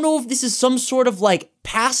don't know if this is some sort of like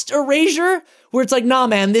past erasure where it's like, nah,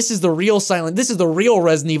 man, this is the real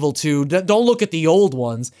Resident Evil 2. Don't look at the old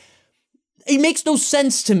ones. It makes no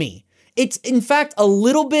sense to me. It's, in fact, a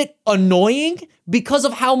little bit annoying because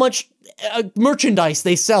of how much merchandise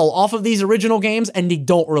they sell off of these original games and they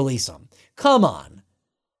don't release them. Come on.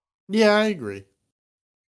 Yeah, I agree.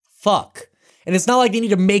 Fuck. And it's not like they need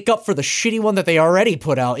to make up for the shitty one that they already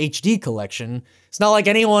put out, HD Collection. It's not like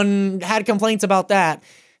anyone had complaints about that.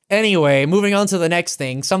 Anyway, moving on to the next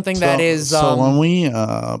thing, something that is... So when we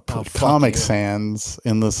put Comic Sans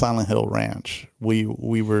in the Silent Hill Ranch, we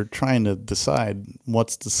were trying to decide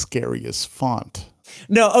what's the scariest font.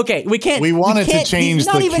 No, okay, we can't... We wanted to change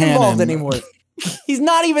the canon. He's not even involved anymore. He's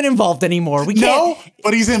not even involved anymore. We can't... No,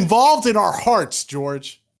 but he's involved in our hearts,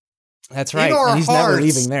 George. That's right. And he's never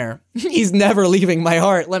leaving there. He's never leaving my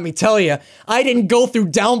heart, let me tell you. I didn't go through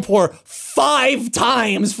Downpour 5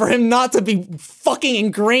 times for him not to be fucking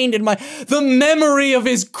ingrained in the memory of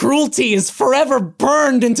his cruelty is forever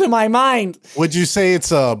burned into my mind. Would you say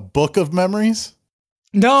it's a book of memories?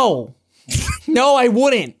 No. No, I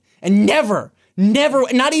wouldn't. And never,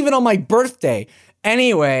 not even on my birthday.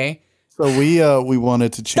 Anyway, So we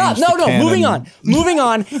wanted to change. No, the canon. Moving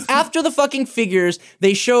on. After the fucking figures,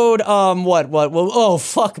 they showed what? Well, oh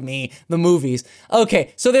fuck me, the movies.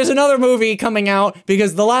 Okay, so there's another movie coming out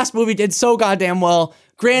because the last movie did so goddamn well.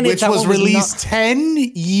 Granted, which that was one released 10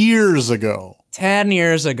 years ago. 10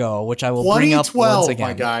 years ago, which I will bring up once again.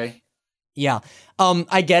 My guy. Yeah.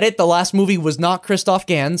 I get it. The last movie was not Christoph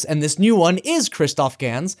Gans, and this new one is Christoph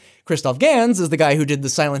Gans. Christoph Gans is the guy who did the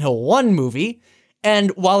Silent Hill 1 movie.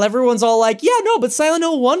 And while everyone's all like, yeah, no, but Silent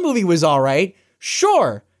Hill 1 movie was all right.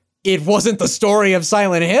 Sure. It wasn't the story of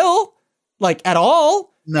Silent Hill, like, at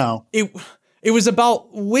all. No. It was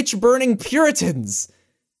about witch-burning Puritans.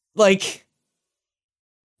 Like...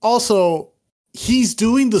 Also, he's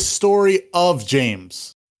doing the story of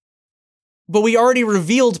James. But we already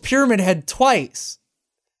revealed Pyramid Head twice.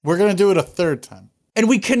 We're going to do it a third time. And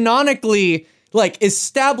we canonically, like,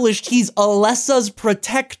 established he's Alessa's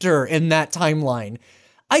protector in that timeline.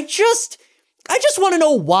 I just want to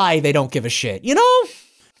know why they don't give a shit, you know?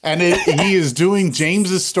 And he is doing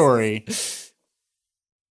James's story.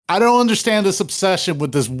 I don't understand this obsession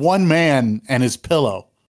with this one man and his pillow.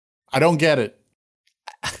 I don't get it.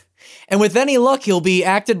 And with any luck, he'll be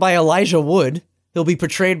acted by Elijah Wood. He'll be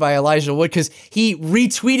portrayed by Elijah Wood because he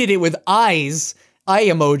retweeted it with eye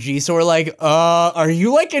emoji. So we're like, are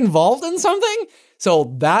you like involved in something?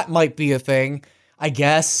 So that might be a thing, I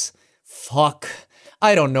guess. Fuck.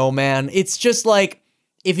 I don't know, man. It's just like,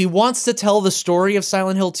 if he wants to tell the story of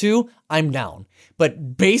Silent Hill 2, I'm down.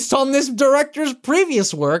 But based on this director's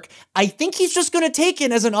previous work, I think he's just going to take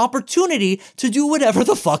it as an opportunity to do whatever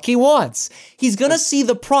the fuck he wants. He's going to see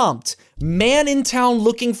the prompt, man in town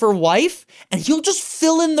looking for wife, and he'll just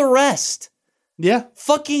fill in the rest. Yeah.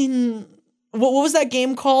 Fucking, what was that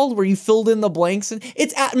game called where you filled in the blanks?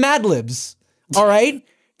 It's at Mad Libs, all right?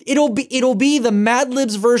 It'll be the Mad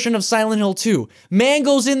Libs version of Silent Hill 2. Man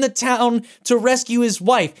goes in the town to rescue his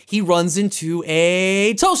wife. He runs into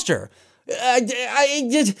a toaster.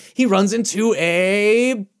 He runs into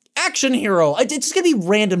a action hero. It's just gonna be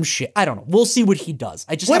random shit. I don't know. We'll see what he does.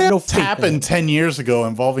 I just have no faith. What happened 10 years ago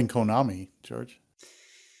involving Konami, George?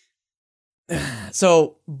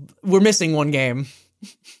 So we're missing one game.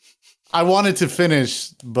 I wanted to finish,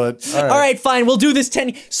 but all right, fine. We'll do this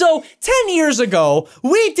 10. So 10 years ago,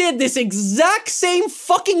 we did this exact same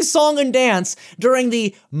fucking song and dance during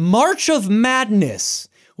the March of Madness,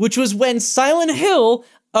 which was when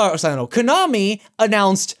Konami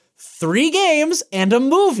announced 3 games and a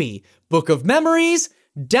movie: Book of Memories,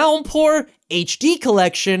 Downpour, HD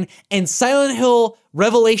Collection, and Silent Hill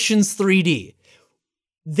Revelations 3D.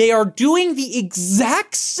 They are doing the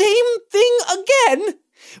exact same thing again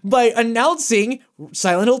by announcing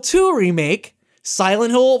Silent Hill 2 remake,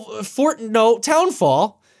 Silent Hill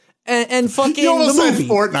Townfall, and fucking you almost the movie.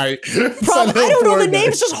 Said Fortnite. I don't know, the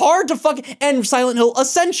name's just hard to fucking... And Silent Hill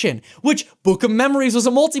Ascension, which Book of Memories was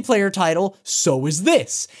a multiplayer title, so is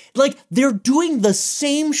this. Like, they're doing the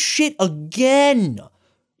same shit again,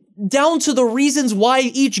 down to the reasons why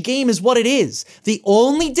each game is what it is. The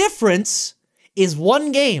only difference is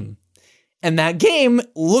one game. And that game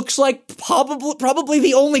looks like probably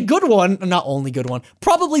the only good one, not only good one,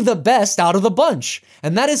 probably the best out of the bunch.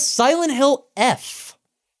 And that is Silent Hill F.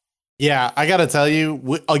 Yeah, I gotta tell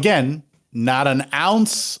you, again, not an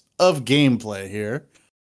ounce of gameplay here,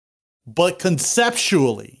 but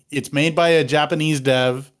conceptually, it's made by a Japanese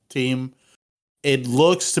dev team. It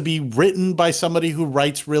looks to be written by somebody who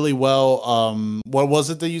writes really well. What was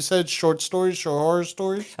it that you said? Short stories, short horror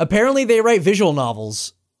stories? Apparently they write visual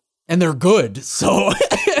novels. And they're good, so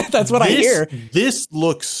that's what I hear. This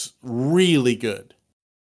looks really good.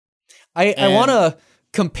 I want to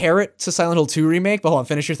compare it to Silent Hill 2 remake, but hold on,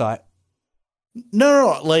 finish your thought.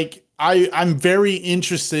 No, like, I'm very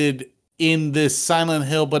interested in this Silent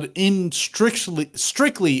Hill, but in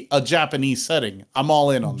strictly a Japanese setting. I'm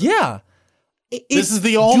all in on this. Yeah. This is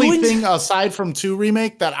the only thing aside from 2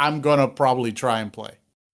 remake that I'm going to probably try and play.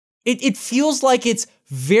 It feels like it's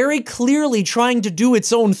very clearly trying to do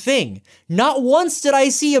its own thing. Not once did I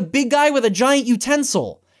see a big guy with a giant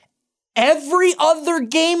utensil. Every other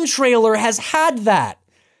game trailer has had that.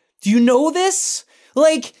 Do you know this?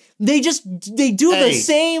 Like, they do the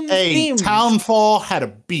same theme. Townfall had a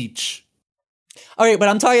beach. All right, but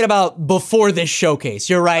I'm talking about before this showcase.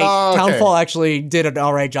 You're right. Okay. Townfall actually did an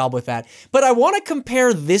all right job with that. But I want to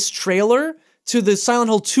compare this trailer to the Silent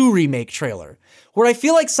Hill 2 remake trailer, where I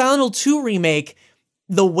feel like Silent Hill 2 remake,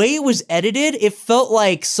 the way it was edited, it felt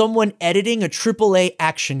like someone editing a AAA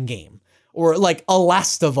action game, or like a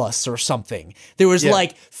Last of Us or something. There was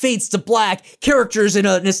like fades to black, characters in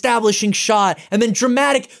an establishing shot, and then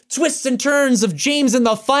dramatic twists and turns of James in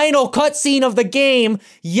the final cutscene of the game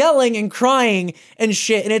yelling and crying and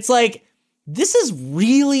shit. And it's like, this is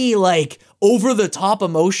really like over the top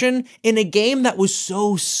emotion in a game that was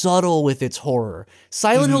so subtle with its horror.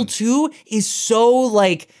 Silent Hill 2 is so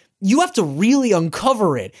like, you have to really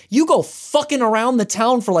uncover it. You go fucking around the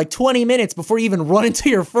town for like 20 minutes before you even run into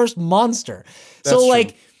your first monster. That's so true.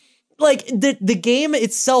 like the game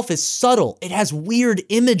itself is subtle. It has weird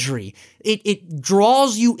imagery. It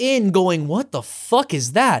draws you in going, what the fuck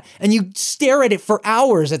is that? And you stare at it for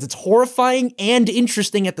hours as it's horrifying and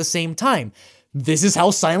interesting at the same time. This is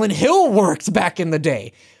how Silent Hill worked back in the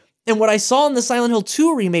day. And what I saw in the Silent Hill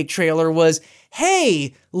 2 remake trailer was,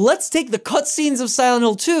 hey, let's take the cutscenes of Silent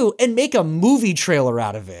Hill 2 and make a movie trailer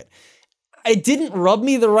out of it. It didn't rub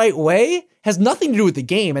me the right way. Has nothing to do with the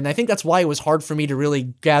game, and I think that's why it was hard for me to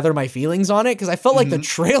really gather my feelings on it, because I felt like the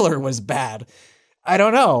trailer was bad. I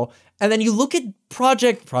don't know. And then you look at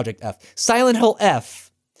Project F, Silent Hill F,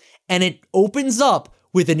 and it opens up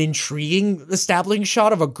with an intriguing establishing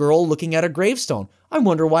shot of a girl looking at a gravestone. I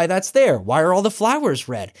wonder why that's there. Why are all the flowers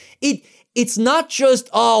red? It's not just,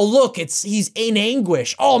 oh, look, he's in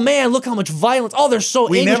anguish. Oh, man, look how much violence. Oh, they're so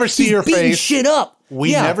We anguish. never see He's her beating face. shit up.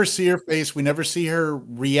 We never see her face. We never see her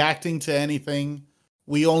reacting to anything.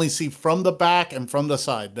 We only see from the back and from the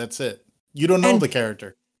side. That's it. You don't know the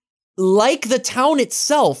character. Like the town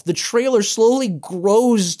itself, the trailer slowly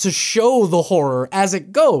grows to show the horror as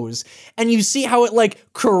it goes. And you see how it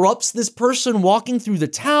like corrupts this person walking through the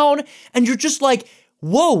town. And you're just like,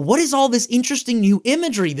 whoa, what is all this interesting new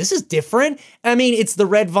imagery? This is different. I mean, it's the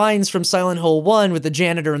red vines from Silent Hill 1 with the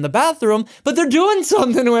janitor in the bathroom, but they're doing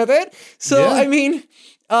something with it. So, Yeah. I mean,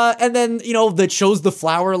 and then, you know, that shows the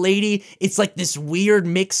flower lady. It's like this weird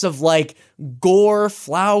mix of like gore,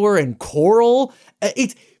 flower, and coral.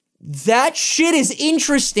 That shit is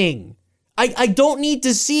interesting. I don't need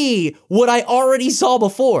to see what I already saw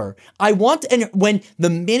before. I want, and when the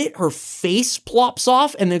minute her face plops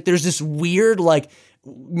off and there's this weird, like,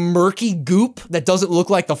 murky goop that doesn't look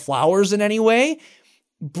like the flowers in any way,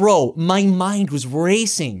 bro, my mind was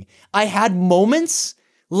racing. I had moments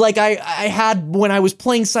like I had when I was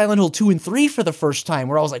playing Silent Hill 2 and 3 for the first time,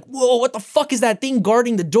 where I was like, whoa, what the fuck is that thing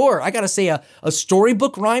guarding the door? I gotta say a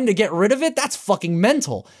storybook rhyme to get rid of it? That's fucking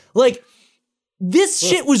mental. Like, this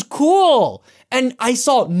shit was cool. And I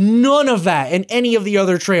saw none of that in any of the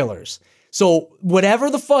other trailers. So whatever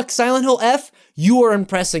the fuck, Silent Hill F, you are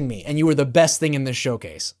impressing me, and you were the best thing in this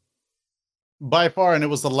showcase. By far, and it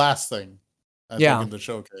was the last thing I think in the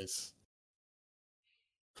showcase.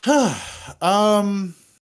 I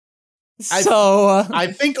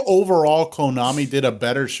think overall Konami did a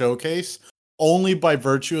better showcase only by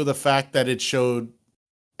virtue of the fact that it showed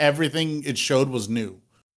everything it showed was new.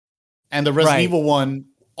 And the Resident Evil one,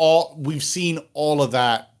 we've seen all of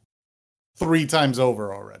that 3 times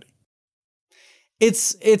over already.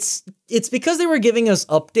 It's because they were giving us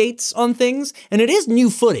updates on things, and it is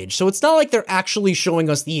new footage, so it's not like they're actually showing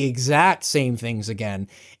us the exact same things again.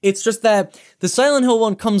 It's just that the Silent Hill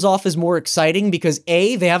one comes off as more exciting because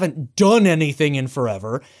A, they haven't done anything in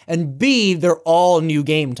forever, and B, they're all new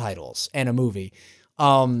game titles and a movie.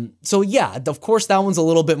 So yeah, of course that one's a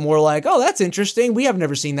little bit more like, oh, that's interesting. We have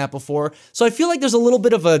never seen that before. So I feel like there's a little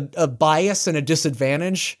bit of a bias and a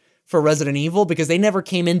disadvantage for Resident Evil because they never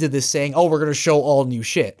came into this saying, oh, we're going to show all new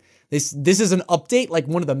shit. This is an update, like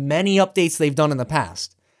one of the many updates they've done in the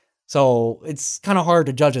past. So it's kind of hard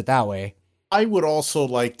to judge it that way. I would also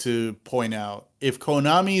like to point out, if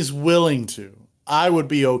Konami's willing to, I would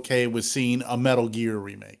be okay with seeing a Metal Gear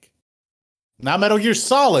remake. Not Metal Gear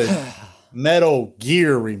Solid, Metal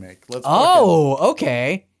Gear remake.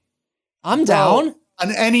 Okay. I'm down.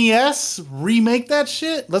 An NES remake that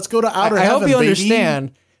shit? Let's go to Outer Heaven, I hope you baby.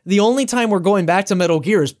 understand. The only time we're going back to Metal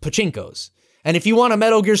Gear is Pachinko's. And if you want a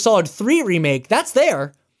Metal Gear Solid 3 remake, that's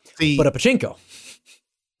there. See, but a Pachinko.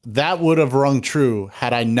 That would have rung true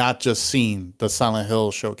had I not just seen the Silent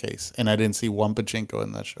Hill showcase and I didn't see one Pachinko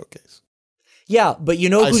in that showcase. Yeah, but you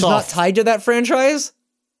know who's not tied to that franchise?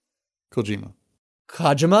 Kojima.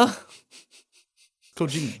 Kojima.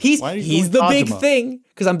 He's the big thing,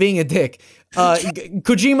 because I'm being a dick.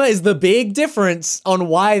 Kojima is the big difference on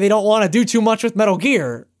why they don't want to do too much with Metal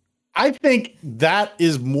Gear. I think that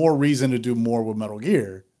is more reason to do more with Metal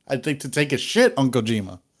Gear. I think to take a shit on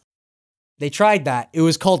Kojima. They tried that. It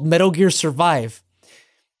was called Metal Gear Survive.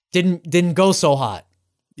 Didn't go so hot.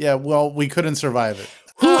 Yeah, well, we couldn't survive it.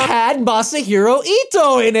 Who had Masahiro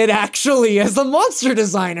Ito in it, actually, as the monster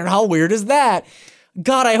designer. How weird is that?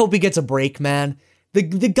 God, I hope he gets a break, man. The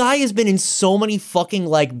guy has been in so many fucking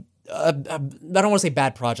like I don't want to say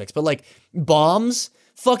bad projects, but like bombs,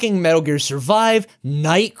 fucking Metal Gear Survive,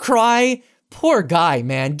 Night Cry. Poor guy,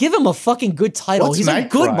 man. Give him a fucking good title. What's He's a Night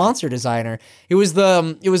good Cry? monster designer. It was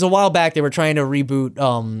a while back they were trying to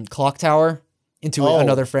reboot Clock Tower into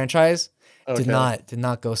another franchise. Okay. Did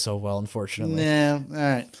not go so well, unfortunately. Yeah, all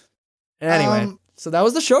right. Anyway, so that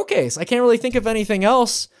was the showcase. I can't really think of anything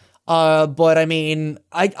else. But I mean,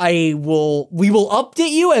 we will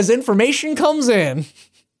update you as information comes in.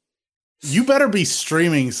 You better be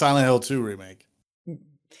streaming Silent Hill 2 remake.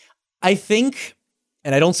 I think,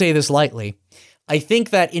 and I don't say this lightly, I think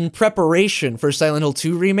that in preparation for Silent Hill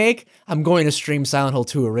 2 remake, I'm going to stream Silent Hill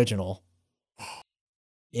 2 original.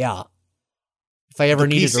 Yeah. If I ever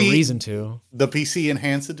needed a reason to. The PC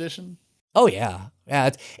Enhanced Edition? Oh, yeah.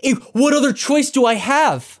 Yeah. What other choice do I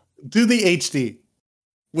have? Do the HD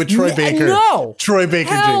with Troy Baker. No. Troy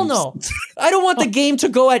Baker Hell James. no. I don't want the game to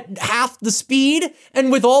go at half the speed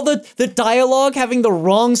and with all the dialogue having the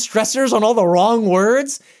wrong stressors on all the wrong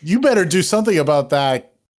words. You better do something about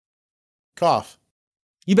that cough.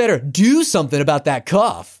 You better do something about that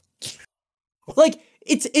cough. Like,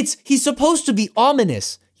 he's supposed to be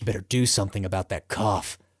ominous. You better do something about that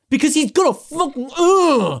cough. Because he's gonna fucking,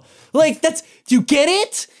 like, do you get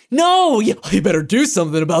it? No, you better do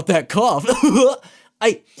something about that cough.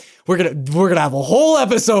 We're gonna have a whole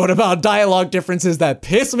episode about dialogue differences that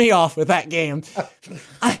piss me off with that game.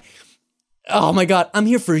 Oh my God, I'm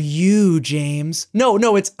here for you, James. No,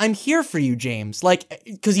 I'm here for you, James. Like,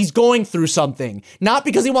 because he's going through something, not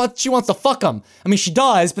because she wants to fuck him. I mean, she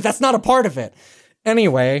does, but that's not a part of it.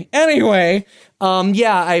 Anyway,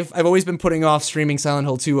 yeah, I've always been putting off streaming Silent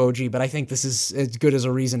Hill 2 OG, but I think this is as good as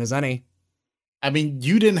a reason as any. I mean,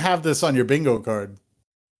 you didn't have this on your bingo card.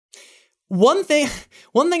 One thing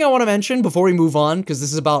I want to mention before we move on, because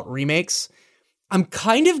this is about remakes. I'm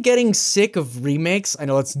kind of getting sick of remakes. I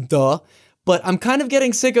know it's but I'm kind of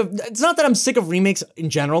getting sick of, it's not that I'm sick of remakes in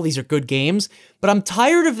general, these are good games, but I'm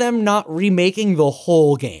tired of them not remaking the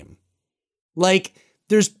whole game. Like,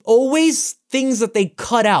 there's always things that they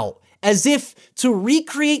cut out, as if to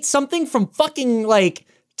recreate something from fucking, like,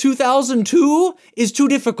 2002 is too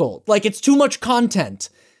difficult. Like, it's too much content.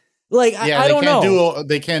 Like, I don't know.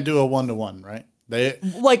 They can't do a 1-to-1, right?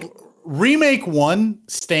 Like, Remake 1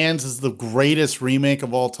 stands as the greatest remake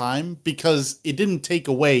of all time because it didn't take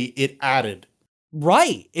away, it added.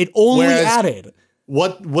 Right. It only added.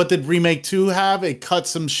 What did Remake 2 have? It cut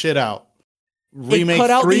some shit out. It cut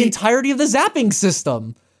out the entirety of the zapping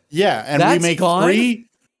system. Yeah, and That's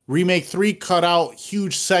Remake 3 cut out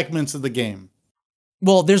huge segments of the game.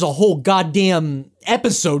 Well, there's a whole goddamn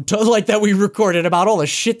episode that we recorded about all the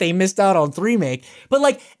shit they missed out on remake. But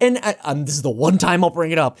like, and this is the one time I'll bring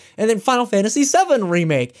it up. And then Final Fantasy VII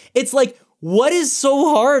remake. It's like, what is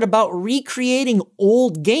so hard about recreating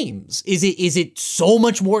old games? Is it so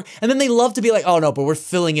much more? And then they love to be like, oh no, but we're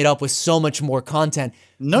filling it up with so much more content.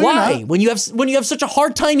 No, why? You're not. When you have such a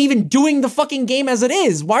hard time even doing the fucking game as it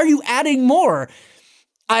is, why are you adding more?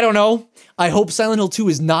 I don't know. I hope Silent Hill 2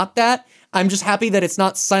 is not that. I'm just happy that it's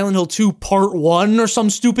not Silent Hill 2 Part 1 or some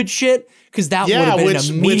stupid shit, because that would have been an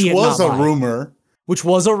immediate which was not a buy. rumor. Which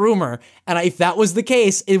was a rumor. And if that was the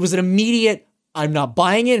case, it was an immediate, I'm not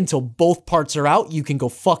buying it until both parts are out. You can go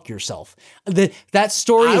fuck yourself. That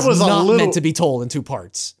story is not meant to be told in 2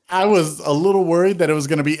 parts. I was a little worried that it was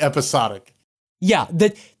going to be episodic. Yeah,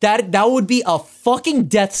 that would be a fucking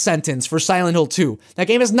death sentence for Silent Hill 2. That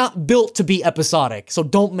game is not built to be episodic, so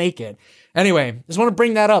don't make it. Anyway, just want to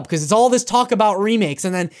bring that up because it's all this talk about remakes,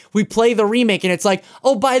 and then we play the remake, and it's like,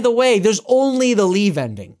 oh, by the way, there's only the leave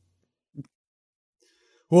ending.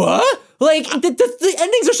 What? Like, the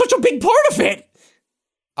endings are such a big part of it.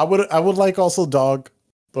 I would like also dog,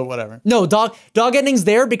 but whatever. No, dog ending's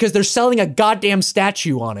there because they're selling a goddamn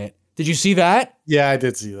statue on it. Did you see that? Yeah, I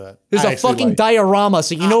did see that. There's a fucking diorama,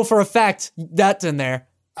 so you know for a fact that's in there.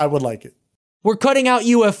 I would like it. We're cutting out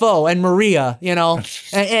UFO and Maria, you know,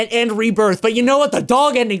 and Rebirth. But you know what? The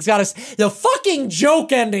dog ending's the fucking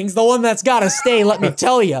joke ending's the one that's gotta stay, let me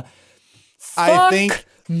tell you. I think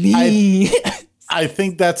I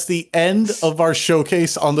think that's the end of our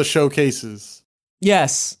showcase on the showcases.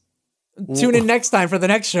 Yes. Tune in next time for the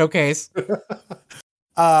next showcase.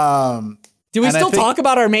 Do we still talk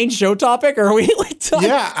about our main show topic, or are we like talking?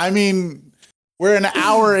 Yeah, I mean, we're an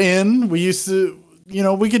hour in. We used to,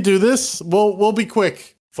 we could do this. We'll be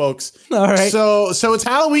quick, folks. All right. So it's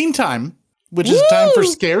Halloween time, which is time for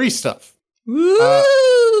scary stuff.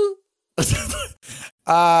 Woo!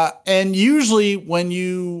 And usually when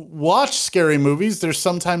you watch scary movies, there's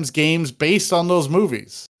sometimes games based on those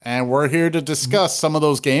movies. And we're here to discuss some of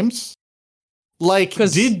those games. Like,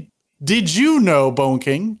 did you know, Bone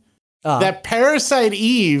King, that Parasite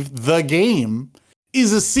Eve, the game,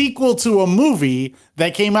 is a sequel to a movie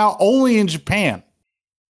that came out only in Japan?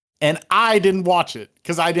 And I didn't watch it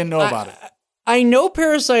because I didn't know about it. I know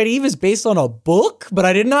Parasite Eve is based on a book, but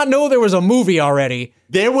I did not know there was a movie already.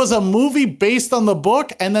 There was a movie based on the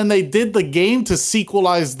book, and then they did the game to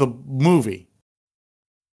sequelize the movie.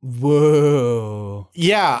 Whoa.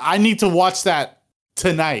 Yeah, I need to watch that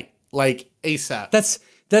tonight, like ASAP.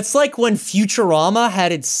 That's like when Futurama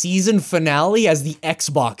had its season finale as the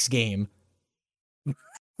Xbox game.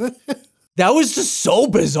 That was just so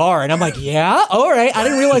bizarre. And I'm like, yeah, all right. I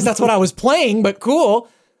didn't realize that's what I was playing, but cool.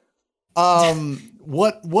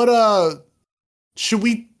 Should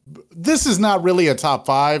we, this is not really a top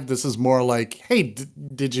 5. This is more like, hey,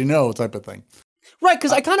 did you know type of thing. Right,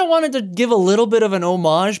 because I kind of wanted to give a little bit of an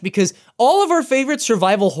homage because all of our favorite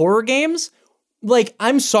survival horror games, like,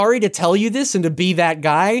 I'm sorry to tell you this and to be that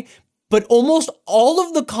guy, but almost all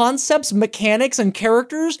of the concepts, mechanics, and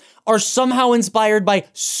characters are somehow inspired by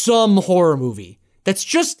some horror movie. That's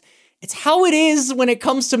just, it's how it is when it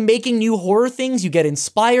comes to making new horror things. You get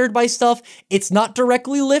inspired by stuff. It's not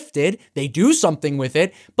directly lifted. They do something with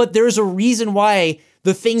it, but there's a reason why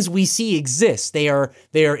the things we see exist. They are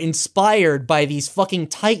inspired by these fucking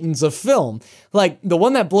titans of film. Like, the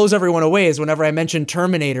one that blows everyone away is whenever I mention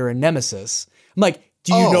Terminator and Nemesis. I'm like,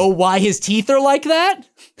 do you know why his teeth are like that?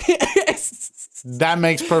 That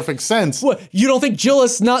makes perfect sense. What, you don't think Jill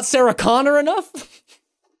is not Sarah Connor enough?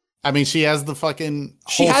 I mean, she has the fucking...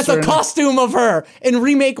 She has a costume of her in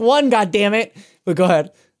Remake 1, goddammit. But go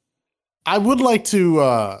ahead. I would like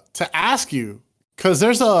to ask you, because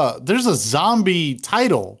there's a zombie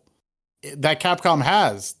title that Capcom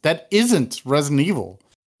has that isn't Resident Evil.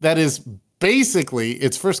 That is basically,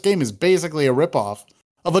 its first game is basically a ripoff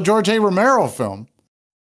of a George A. Romero film.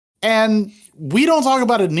 And we don't talk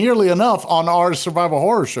about it nearly enough on our survival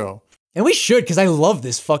horror show. And we should, because I love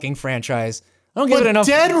this fucking franchise. I don't give it enough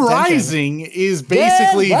Dead attention. Rising is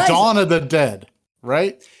basically Dawn of the Dead,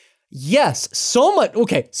 right? Yes, so much.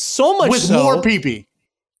 Okay, so much with so, more PP.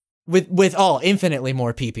 With infinitely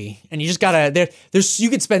more PP, and you just gotta there's you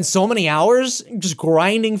could spend so many hours just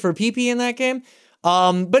grinding for PP in that game.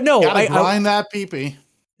 But no, Gotta grind that PP.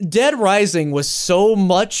 Dead Rising was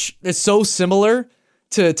it's so similar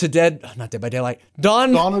to not Dead by Daylight,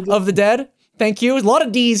 Dawn of the Dead. Thank you. A lot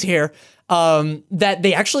of D's here. That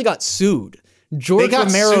they actually got sued. George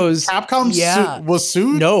Romero's Capcom was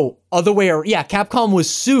sued? No, other way around. Yeah, Capcom was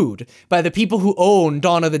sued by the people who own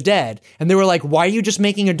Dawn of the Dead. And they were like, why are you just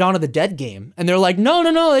making a Dawn of the Dead game? And they're like,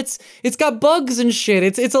 no, it's got bugs and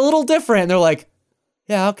shit. It's a little different. And they're like,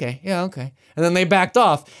 yeah, okay. And then they backed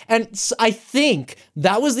off. And I think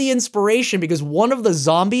that was the inspiration because one of the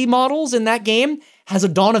zombie models in that game has a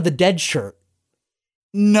Dawn of the Dead shirt.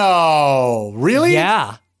 No, really?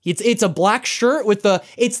 Yeah. It's a black shirt with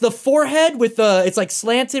it's the forehead with it's like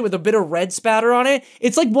slanted with a bit of red spatter on it.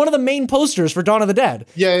 It's like one of the main posters for Dawn of the Dead.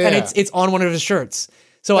 Yeah. And it's on one of his shirts.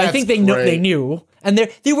 So I think they knew. And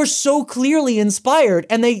they were so clearly inspired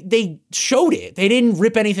and they showed it. They didn't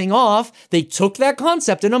rip anything off. They took that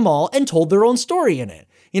concept in a mall and told their own story in it.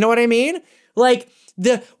 You know what I mean? Like,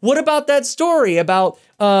 what about that story about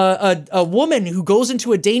a woman who goes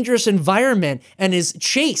into a dangerous environment and is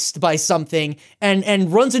chased by something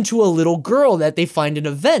and runs into a little girl that they find in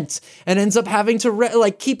a vent and ends up having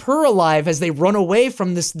to keep her alive as they run away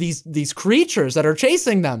from these creatures that are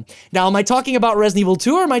chasing them. Now, am I talking about Resident Evil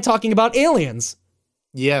 2 or am I talking about Aliens?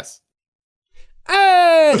 Yes.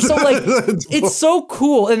 So like it's so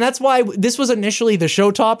cool, and that's why this was initially the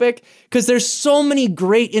show topic, because there's so many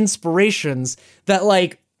great inspirations that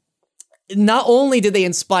like not only did they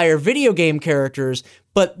inspire video game characters,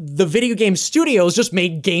 but the video game studios just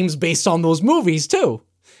made games based on those movies too.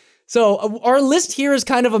 So our list here is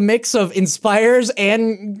kind of a mix of inspires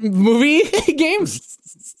and movie games.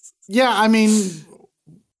 Yeah, I mean,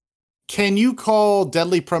 can you call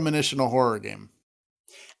Deadly Premonition a horror game?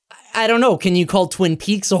 I don't know. Can you call Twin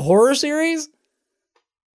Peaks a horror series?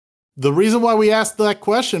 The reason why we asked that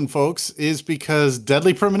question, folks, is because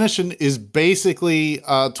Deadly Premonition is basically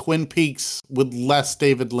Twin Peaks with less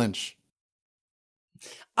David Lynch.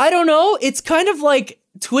 I don't know. It's kind of like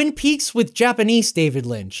Twin Peaks with Japanese David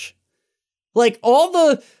Lynch. Like all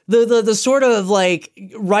the sort of like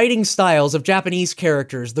writing styles of Japanese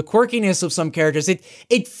characters, the quirkiness of some characters,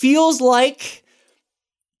 it feels like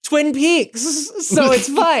Twin Peaks, so it's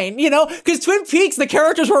fine, you know, because Twin Peaks, the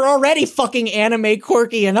characters were already fucking anime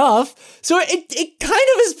quirky enough, so it kind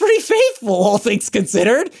of is pretty faithful, all things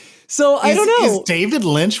considered. So I don't know. Is David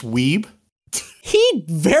Lynch weeb? He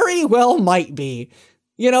very well might be.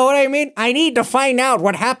 You know what I mean? I need to find out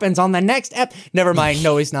what happens on the next Never mind.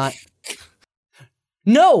 No, he's not.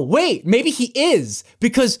 No, wait, maybe he is,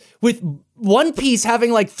 because with One Piece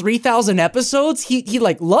having like 3,000 episodes, he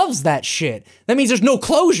like loves that shit. That means there's no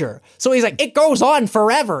closure. So he's like, it goes on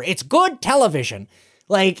forever. It's good television.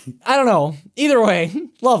 Like, I don't know. Either way,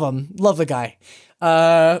 love him. Love the guy.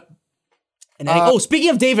 Speaking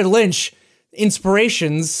of David Lynch,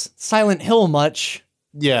 inspirations, Silent Hill much.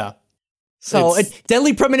 Yeah. So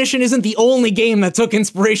Deadly Premonition isn't the only game that took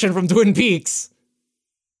inspiration from Twin Peaks.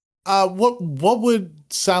 What would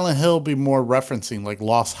Silent Hill be more referencing? Like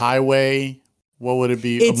Lost Highway? What would it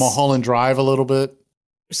be? Mulholland Drive a little bit?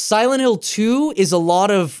 Silent Hill 2 is a lot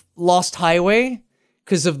of Lost Highway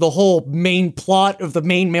because of the whole main plot of the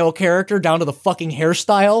main male character down to the fucking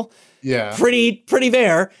hairstyle. Yeah. Pretty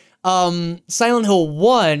there. Silent Hill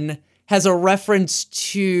 1 has a reference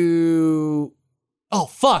to...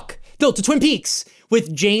 to Twin Peaks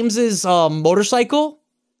with James's motorcycle.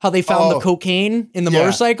 How they found the cocaine in the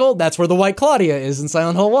motorcycle. That's where the White Claudia is in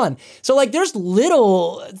Silent Hill 1. So like there's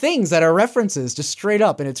little things that are references just straight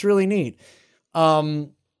up, and it's really neat. So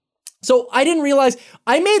I didn't realize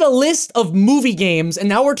I made a list of movie games, and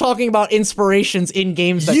now we're talking about inspirations in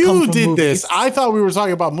games that come from movies. You did this. I thought we were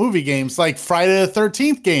talking about movie games like Friday the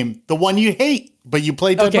 13th game, the one you hate, but you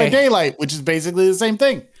played Dead by Daylight, which is basically the same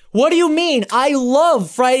thing. What do you mean? I love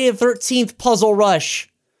Friday the 13th Puzzle Rush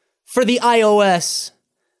for the iOS.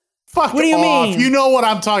 Fuck what do you off. mean? You know what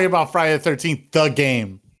I'm talking about, Friday the 13th, the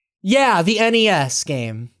game. Yeah, the NES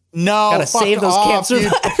game. No, gotta save those cancer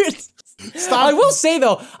survivors. Stop. I will say,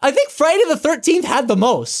 though, I think Friday the 13th had the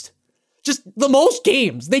most. Just the most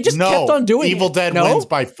games. They just kept on doing Evil Dead wins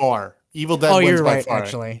by far. Evil Dead wins you're by right, far.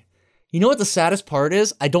 actually. You know what the saddest part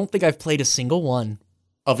is? I don't think I've played a single one.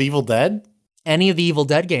 Of Evil Dead? Any of the Evil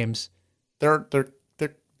Dead games. They're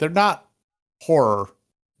not horror.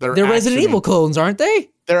 They're Resident Evil clones, aren't they?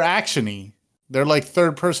 They're action-y. They're like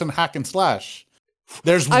third-person hack and slash.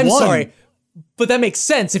 I'm sorry, but that makes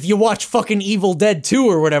sense if you watch fucking Evil Dead 2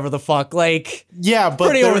 or whatever the fuck. Like, yeah, but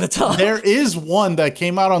pretty over the top. There is one that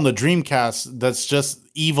came out on the Dreamcast that's just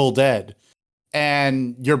Evil Dead,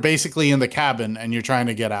 and you're basically in the cabin and you're trying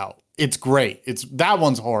to get out. It's great. That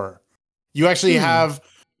one's horror. You actually have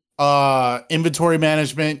inventory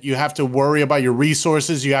management. You have to worry about your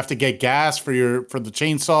resources. You have to get gas for the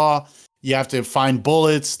chainsaw. You have to find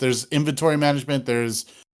bullets. There's inventory management. There's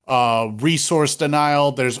resource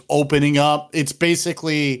denial. There's opening up. It's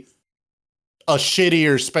basically a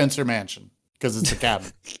shittier Spencer Mansion because it's a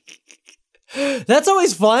cabin. That's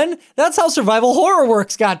always fun. That's how survival horror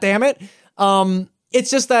works, goddammit.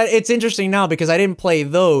 It's just that it's interesting now because I didn't play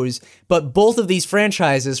those, but both of these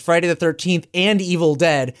franchises, Friday the 13th and Evil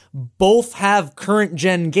Dead, both have current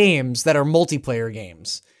gen games that are multiplayer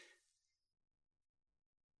games.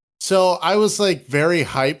 So I was like very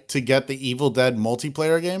hyped to get the Evil Dead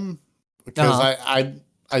multiplayer game because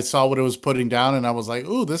I saw what it was putting down and I was like,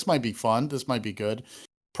 ooh, this might be fun. This might be good.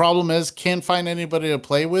 Problem is, can't find anybody to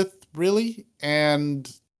play with really. And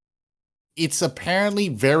it's apparently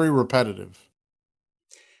very repetitive.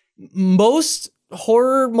 Most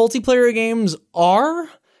horror multiplayer games are,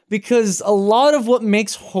 because a lot of what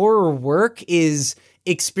makes horror work is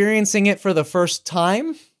experiencing it for the first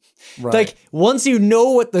time. Right. Like, once you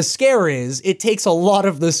know what the scare is, it takes a lot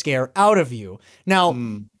of the scare out of you. Now,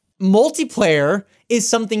 multiplayer is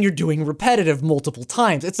something you're doing repetitive multiple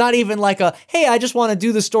times. It's not even like hey, I just want to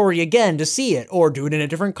do the story again to see it, or do it in a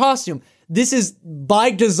different costume. This is,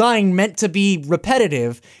 by design, meant to be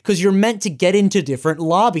repetitive, because you're meant to get into different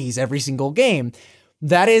lobbies every single game.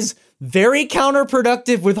 That is very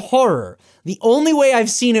counterproductive with horror. The only way I've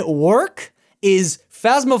seen it work is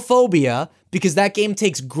Phasmophobia, because that game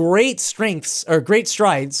takes great strides,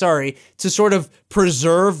 to sort of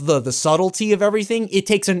preserve the subtlety of everything. It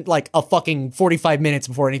takes like a fucking 45 minutes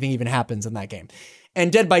before anything even happens in that game. And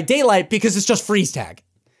Dead by Daylight, because it's just freeze tag.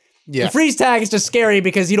 Yeah. The freeze tag is just scary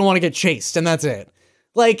because you don't want to get chased, and that's it.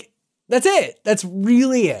 Like, that's it. That's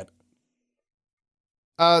really it.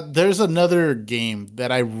 There's another game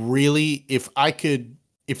that I really, if I could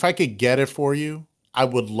get it for you, I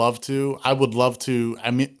would love to. I would love to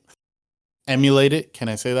emulate it. Can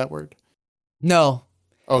I say that word? No.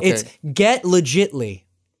 Okay. It's get legitly.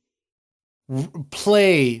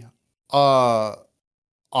 Play on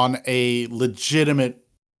a legitimate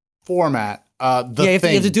format. You have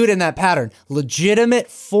to do it in that pattern.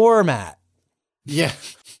 Legitimate format. Yeah.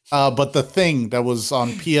 But The Thing that was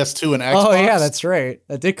on PS2 and Xbox. Oh, yeah, that's right.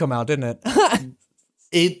 That did come out, didn't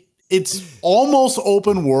it? It's almost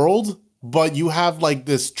open world, but you have like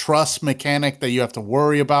this trust mechanic that you have to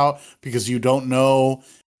worry about because you don't know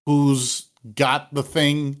who's got the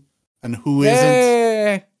thing and who isn't.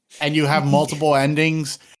 Hey. And you have multiple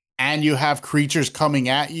endings and you have creatures coming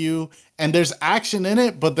at you. And there's action in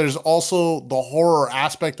it, but there's also the horror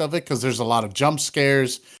aspect of it because there's a lot of jump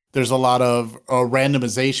scares. There's a lot of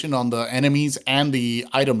randomization on the enemies and the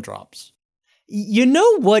item drops. You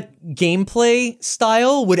know what gameplay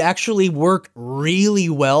style would actually work really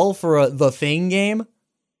well for the Thing game?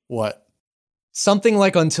 What? Something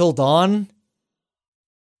like Until Dawn.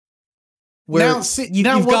 Where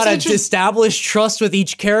you've got to establish trust with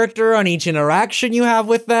each character on each interaction you have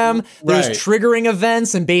with them. There's triggering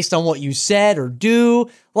events, and based on what you said or do,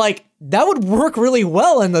 like, that would work really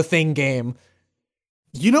well in the Thing game.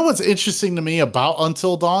 You know what's interesting to me about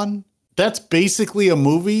Until Dawn? That's basically a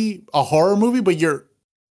movie, a horror movie, but you're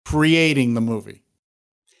creating the movie.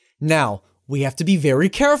 Now, we have to be very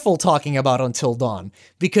careful talking about Until Dawn,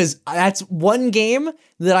 because that's one game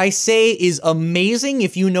that I say is amazing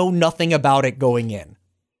if you know nothing about it going in.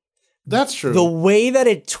 That's true. The way that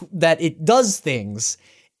it does things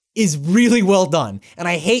is really well done. And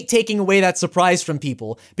I hate taking away that surprise from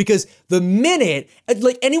people, because the minute,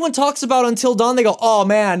 like, anyone talks about Until Dawn, they go, oh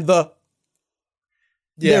man,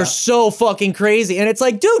 they're so fucking crazy. And it's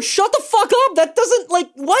like, dude, shut the fuck up. That doesn't, like,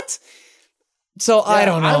 what? So yeah, I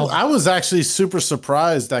don't know. I was actually super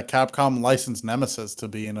surprised that Capcom licensed Nemesis to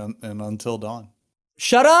be in Until Dawn.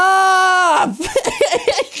 Shut up!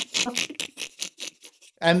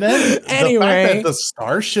 And then the fact that the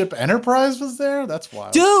Starship Enterprise was there, that's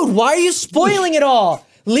wild. Dude, why are you spoiling it all?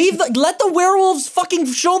 Let the werewolves fucking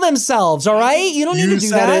show themselves, all right? You don't need to do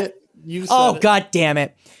that. You said it. God damn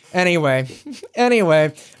it. Anyway, you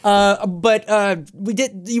were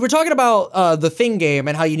talking about the Thing game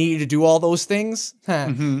and how you needed to do all those things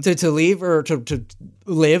to leave or to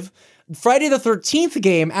live. Friday the 13th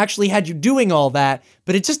game actually had you doing all that,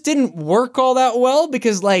 but it just didn't work all that well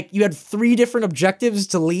because, like, you had 3 different objectives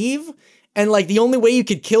to leave, and, like, the only way you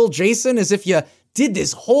could kill Jason is if you did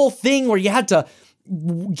this whole thing where you had to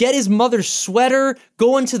get his mother's sweater,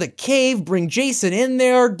 go into the cave, bring Jason in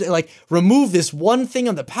there, like, remove this one thing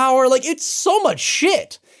on the power. Like, it's so much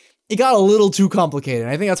shit. It got a little too complicated.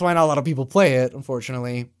 I think that's why not a lot of people play it,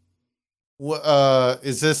 unfortunately.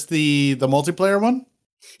 Is this the multiplayer one?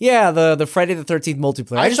 Yeah, the Friday the 13th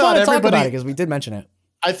multiplayer. I just want to talk about it because we did mention it.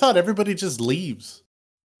 I thought everybody just leaves.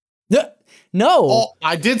 No.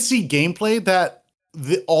 I did see gameplay that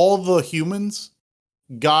all the humans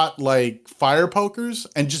got, like, fire pokers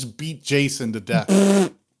and just beat Jason to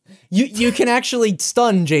death. You can actually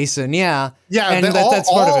stun Jason, yeah. Yeah, and that's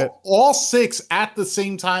part of it. All 6 at the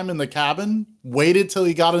same time in the cabin waited till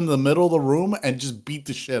he got into the middle of the room and just beat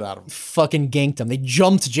the shit out of him. Fucking ganked him. They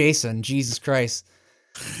jumped Jason. Jesus Christ.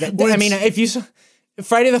 I mean, if you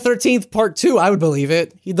Friday the 13th Part 2, I would believe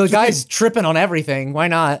it. The guy's tripping on everything. Why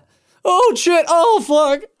not? Oh shit! Oh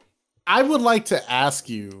fuck! I would like to ask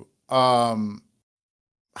you, how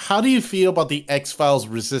do you feel about the X-Files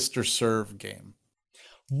Resistor Serve game?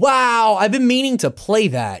 Wow, I've been meaning to play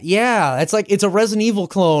that. Yeah, it's a Resident Evil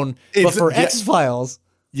clone, but for X-Files.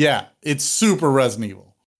 Yeah, it's super Resident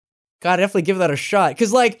Evil. Gotta definitely give that a shot.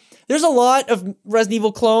 Because, like, there's a lot of Resident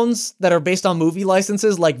Evil clones that are based on movie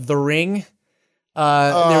licenses, like The Ring. There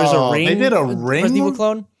was a Ring. They did a Ring? Resident Evil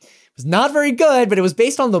clone. It was not very good, but it was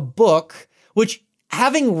based on the book, which,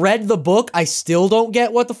 having read the book, I still don't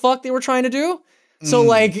get what the fuck they were trying to do. So,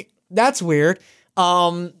 like, that's weird.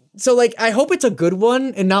 So, like, I hope it's a good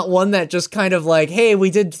one and not one that just kind of like, hey, we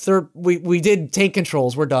did tank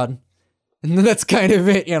controls, we're done. And that's kind of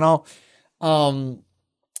it, you know? I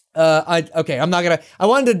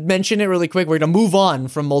wanted to mention it really quick. We're gonna move on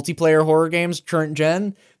from multiplayer horror games, current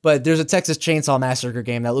gen, but there's a Texas Chainsaw Massacre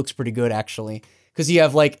game that looks pretty good, actually. Because you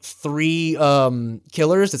have, like, 3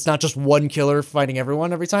 killers. It's not just one killer fighting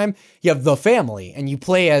everyone every time. You have the family, and you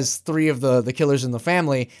play as 3 of the killers in the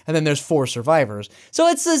family, and then there's 4 survivors. So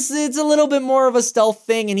it's a little bit more of a stealth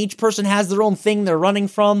thing, and each person has their own thing they're running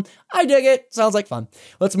from. I dig it. Sounds like fun.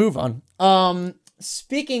 Let's move on.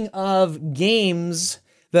 Speaking of games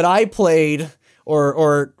that I played,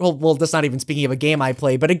 well, that's not even speaking of a game I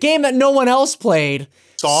played, but a game that no one else played.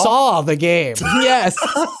 Saw the game. Yes.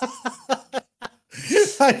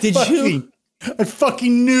 I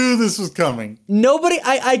fucking knew this was coming. Nobody,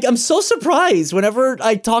 I'm so surprised whenever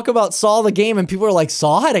I talk about Saw the game and people are like,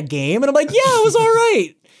 Saw had a game? And I'm like, yeah, it was all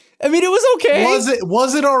right. I mean, it was okay.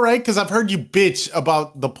 Was it all right? Because I've heard you bitch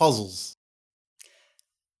about the puzzles.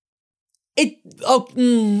 It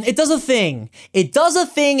does a thing. It does a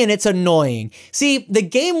thing and it's annoying. See, the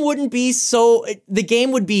game would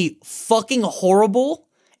be fucking horrible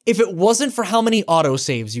if it wasn't for how many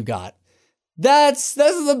autosaves you got. That's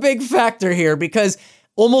the big factor here, because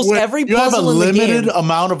Almost Wait, every you have a puzzle in the limited game.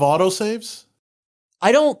 amount of autosaves?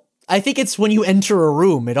 I think it's when you enter a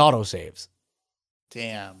room, it autosaves.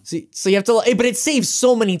 Damn. So you have to, but it saves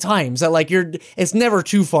so many times that like it's never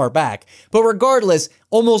too far back. But regardless,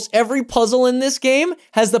 almost every puzzle in this game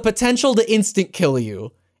has the potential to instant kill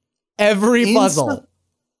you. Every puzzle.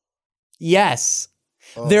 Yes.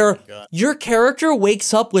 Oh my God. Your character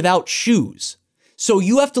wakes up without shoes. So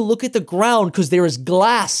you have to look at the ground because there is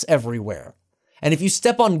glass everywhere. And if you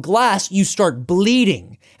step on glass, you start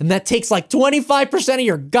bleeding. And that takes like 25% of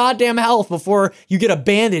your goddamn health before you get a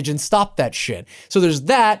bandage and stop that shit. So there's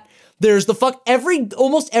that. There's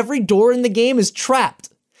almost every door in the game is trapped.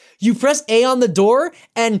 You press A on the door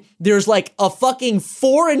and there's like a fucking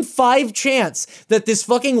 4 in 5 chance that this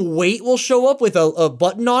fucking weight will show up with a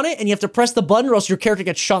button on it, and you have to press the button or else your character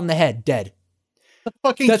gets shot in the head, dead.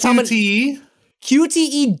 Fucking That's how QTE.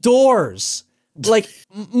 QTE doors. Like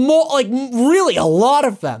really a lot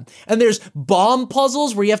of them. And there's bomb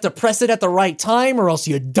puzzles where you have to press it at the right time or else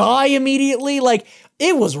you die immediately. Like,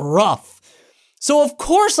 it was rough. So of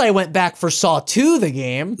course I went back for Saw 2, the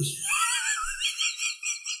game.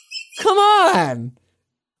 Come on.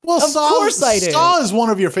 Well, Of course I did. Saw is one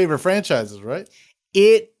of your favorite franchises, right?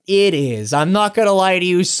 It is. I'm not gonna lie to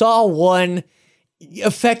you. Saw 1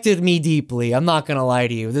 affected me deeply. I'm not gonna lie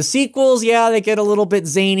to you. The sequels, yeah, they get a little bit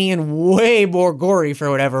zany and way more gory for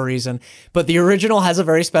whatever reason. But the original has a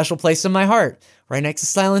very special place in my heart, right next to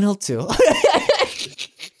Silent Hill 2.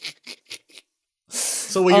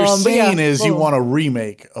 So what you're saying is you want a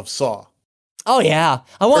remake of Saw. Oh yeah,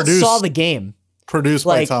 I want Produced- Saw the game. Produced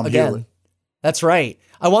by Tom Hewlett. That's right.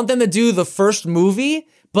 I want them to do the first movie,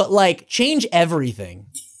 but like change everything.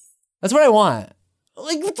 That's what I want.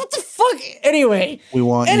 Like, what the fuck? Anyway. We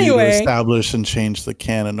want you to establish and change the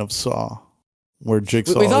canon of Saw, where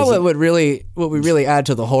Jigsaw We thought is what we really add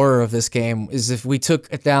to the horror of this game is if we took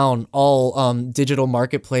down all digital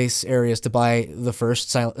marketplace areas to buy the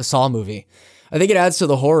first Saw movie. I think it adds to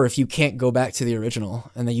the horror if you can't go back to the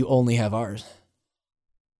original and then you only have ours.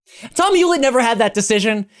 Tom Hewlett never had that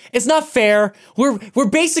decision. It's not fair. We're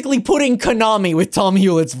basically putting Konami with Tom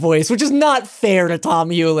Hewlett's voice, which is not fair to Tom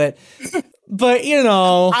Hewlett. But, you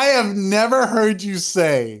know. I have never heard you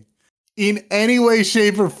say, in any way,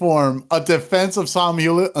 shape, or form, a defense of Tom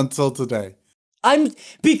Hewlett until today.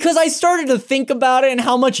 Because I started to think about it and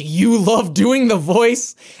how much you love doing the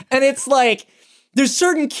voice. And it's like, there's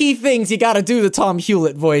certain key things you gotta do the Tom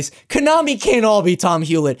Hewlett voice. Konami can't all be Tom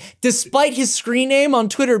Hewlett, despite his screen name on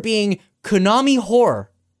Twitter being Konami Whore.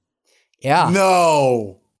 Yeah.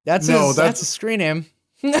 No. That's a screen name.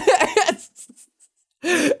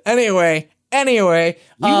 Anyway. He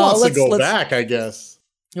wants to go back, I guess.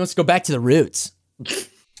 He wants to go back to the roots.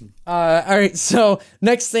 All right, so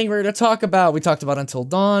next thing we're going to talk about, we talked about Until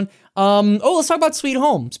Dawn. Let's talk about Sweet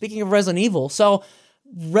Home. Speaking of Resident Evil. So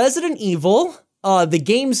Resident Evil, the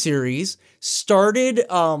game series, but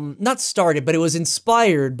it was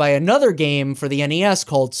inspired by another game for the NES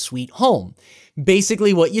called Sweet Home.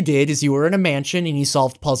 Basically what you did is you were in a mansion and you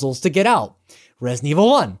solved puzzles to get out. Resident Evil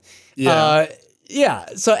 1. Yeah. Yeah.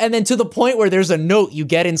 So, and then to the point where there's a note you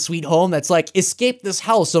get in Sweet Home that's like, escape this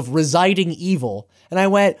house of residing evil. And I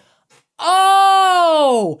went,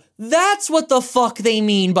 oh, that's what the fuck they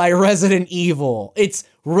mean by Resident Evil. It's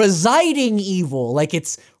residing evil. Like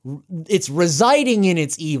it's residing in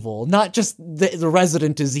its evil, not just the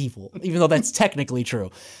resident is evil, even though that's technically true.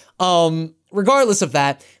 Regardless of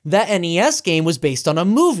that NES game was based on a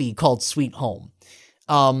movie called Sweet Home.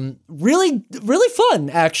 Really, really fun,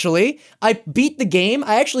 actually. I beat the game.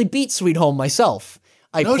 I actually beat Sweet Home myself.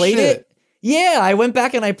 I played it. Yeah, I went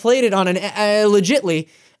back and I played it on legitly.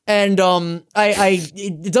 And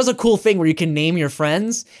it does a cool thing where you can name your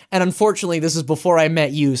friends. And unfortunately, this is before I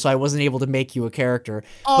met you, so I wasn't able to make you a character.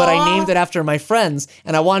 Aww. But I named it after my friends,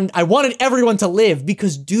 and I wanted everyone to live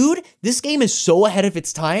because, dude, this game is so ahead of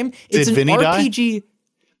its time. It's an RPG. Die?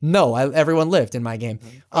 No, everyone lived in my game.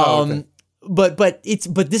 Okay. But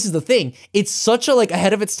this is the thing. It's such a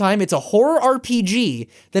ahead of its time. It's a horror RPG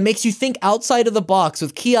that makes you think outside of the box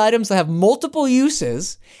with key items that have multiple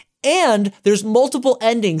uses, and there's multiple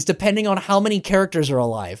endings depending on how many characters are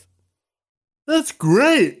alive. That's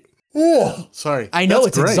great. Oh, sorry. I know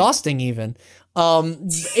it's exhausting even.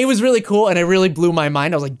 It was really cool and it really blew my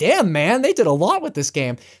mind. I was like, damn, man, they did a lot with this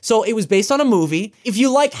game. So it was based on a movie. If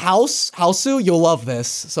you like Hausu, you'll love this.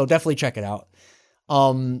 So definitely check it out.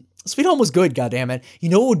 Sweet Home was good, goddammit. You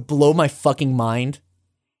know what would blow my fucking mind?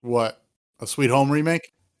 What? A Sweet Home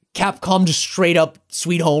remake? Capcom just straight up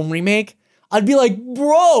Sweet Home remake? I'd be like,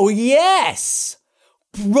 bro, yes!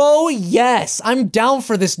 Bro, yes! I'm down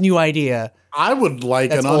for this new idea. I would like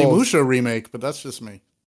That's an old. Onimusha remake, but that's just me.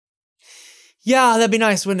 Yeah, that'd be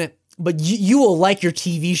nice, wouldn't it? But you will like your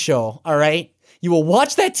TV show, all right? You will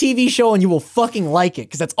watch that TV show and you will fucking like it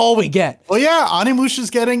because that's all we get. Well, yeah, Onimusha's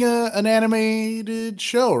getting an animated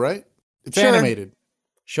show, right? It's Sure. animated.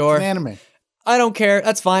 Sure. It's an anime. I don't care.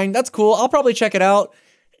 That's fine. That's cool. I'll probably check it out.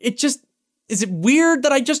 It just, is it weird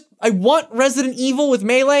that I want Resident Evil with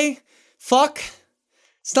Melee? Fuck.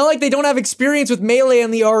 It's not like they don't have experience with Melee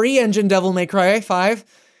and the RE engine Devil May Cry 5.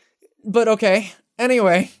 But okay.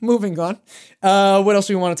 Anyway, moving on. What else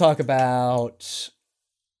do we want to talk about?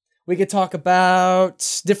 We could talk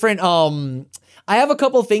about different, I have a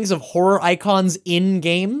couple things of horror icons in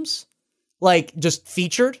games. Like, just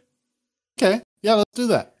featured. Okay. Yeah, let's do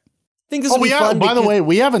that. I think this would be yeah, fun. by the because- way,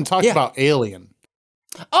 we haven't talked Yeah. about Alien.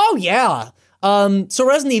 Oh yeah. So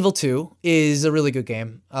Resident Evil 2 is a really good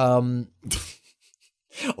game. Resident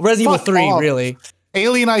Evil Fuck 3, off. really.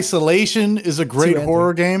 Alien Isolation is a great 2 and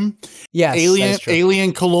horror game. Yes. Alien that's true.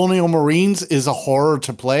 Alien Colonial Marines is a horror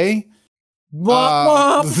to play.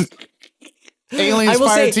 Womp womp. Aliens I will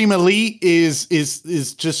say- Fireteam Elite is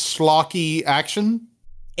just schlocky action.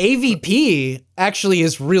 AVP actually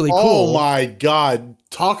is really cool. Oh my god.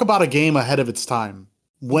 Talk about a game ahead of its time.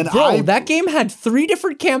 When Bro, that game had 3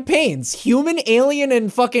 different campaigns: human, alien,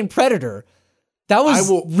 and fucking predator. That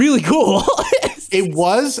was really cool. It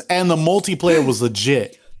was, and the multiplayer was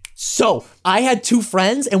legit. So I had 2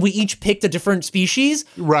 friends, and we each picked a different species.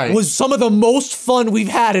 Right. It was some of the most fun we've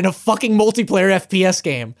had in a fucking multiplayer FPS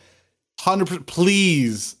game. 100%.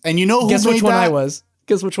 Please. And you know who Guess made which one that? I was.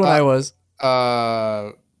 Guess which one I was.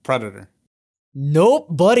 Predator. Nope,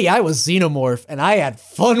 buddy, I was Xenomorph, and I had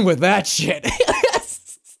fun with that shit.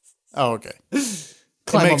 Oh, okay.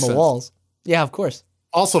 Climb on makes the sense. walls. Yeah, of course.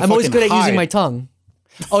 Also, I'm always fucking good at using hide. my tongue.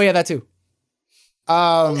 Oh yeah, that too.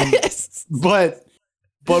 But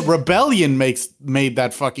Rebellion made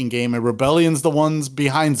that fucking game, and Rebellion's the ones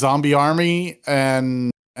behind Zombie Army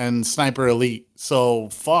and Sniper Elite. So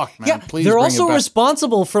fuck, man. Yeah, Please they're bring also it back.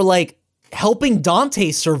 responsible for like helping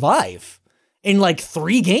Dante survive in like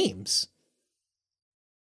 3 games.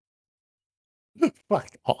 Fuck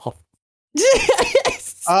off.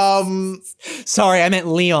 Sorry, I meant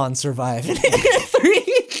Leon survive in 3.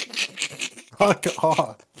 Fuck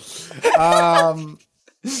off.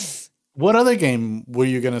 What other game were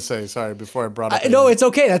you gonna say? Sorry, before I brought up. No, it's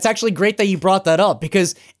okay. That's actually great that you brought that up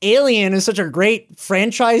because Alien is such a great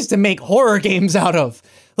franchise to make horror games out of.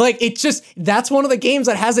 Like, it's just, that's one of the games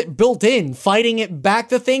that has it built in. Fighting it back,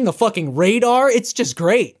 the fucking radar, it's just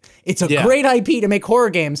great. It's a great IP to make horror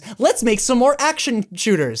games. Let's make some more action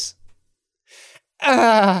shooters.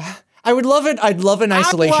 I would love it. I'd love an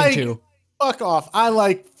Isolation too. Fuck off. I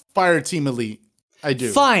like Fireteam Elite. I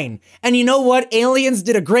do. Fine. And you know what? Aliens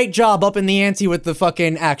did a great job up in the ante with the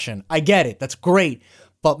fucking action. I get it. That's great.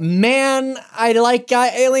 But man, I like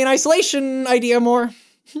Alien Isolation idea more.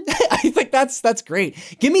 I think that's great.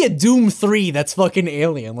 Give me a Doom 3 that's fucking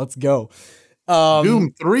Alien. Let's go.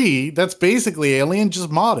 Doom 3, that's basically Alien,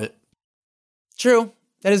 just mod it. True.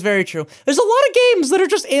 That is very true. There's a lot of games that are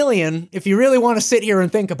just Alien if you really want to sit here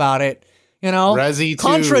and think about it. You know? Resi 2.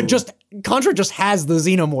 Contra just has the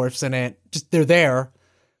xenomorphs in it. Just they're there.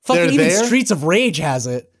 Fucking They're even there? Streets of Rage has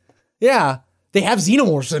it. Yeah. They have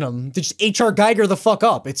xenomorphs in them. They just HR Geiger the fuck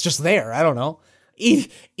up. It's just there. I don't know.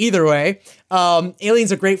 Either way,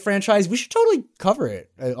 Alien's a great franchise. We should totally cover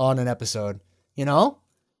it on an episode. You know?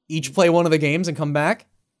 Each play one of the games and come back.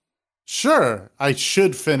 Sure. I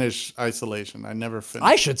should finish Isolation. I never finished.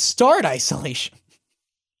 I should start Isolation.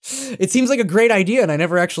 It seems like a great idea, and I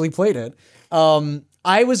never actually played it.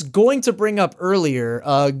 I was going to bring up earlier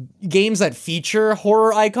games that feature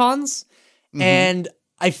horror icons, and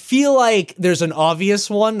I feel like there's an obvious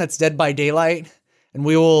one that's Dead by Daylight, and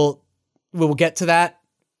we will get to that.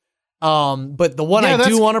 But the one I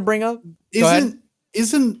do want to bring up isn't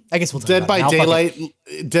I guess we'll talk Dead about it by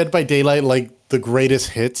now. Fuck Daylight like the greatest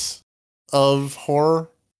hits of horror?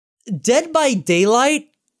 Dead by Daylight,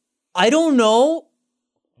 I don't know.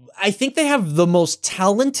 I think they have the most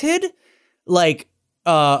talented, like,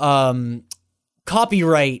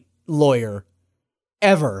 copyright lawyer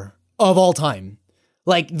ever of all time.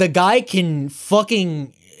 Like, the guy can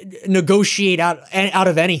fucking negotiate out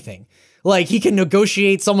of anything. Like, he can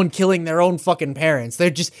negotiate someone killing their own fucking parents.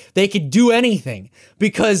 They could do anything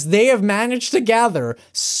because they have managed to gather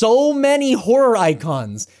so many horror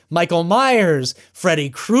icons. Michael Myers,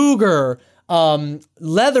 Freddy Krueger,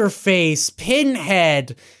 Leatherface,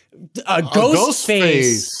 Pinhead,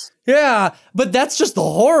 Ghostface. Yeah, but that's just the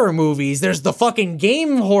horror movies. There's the fucking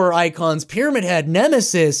game horror icons, Pyramid Head,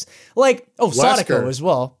 Nemesis, like, Sadako as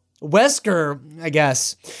well. Wesker, I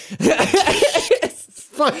guess.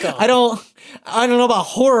 Fuck off. I don't know about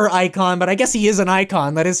horror icon, but I guess he is an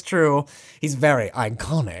icon. That is true. He's very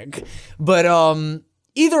iconic. But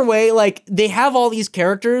either way, like, they have all these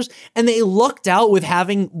characters, and they lucked out with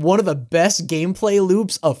having one of the best gameplay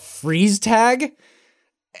loops of freeze tag.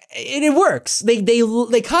 And it works.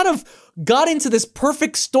 They kind of got into this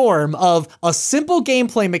perfect storm of a simple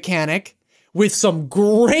gameplay mechanic with some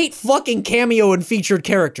great fucking cameo and featured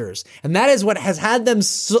characters. And that is what has had them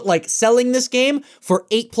selling this game for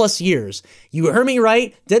 8+ years. You heard me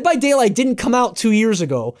right. Dead by Daylight didn't come out 2 years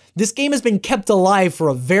ago. This game has been kept alive for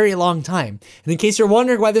a very long time. And in case you're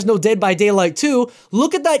wondering why there's no Dead by Daylight 2,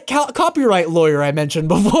 look at that copyright lawyer I mentioned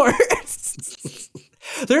before.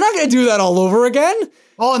 They're not going to do that all over again.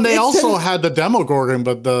 Oh, and they also had the Demogorgon,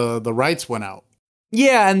 but the rights went out.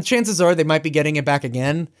 Yeah, and chances are they might be getting it back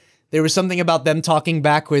again. There was something about them talking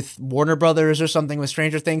back with Warner Brothers or something with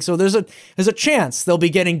Stranger Things. So there's a chance they'll be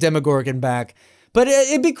getting Demogorgon back. But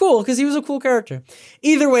it'd be cool because he was a cool character.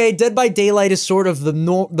 Either way, Dead by Daylight is sort of the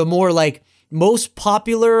more like most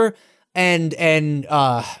popular and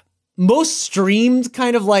most streamed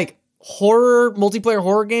kind of like multiplayer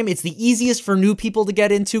horror game. It's the easiest for new people to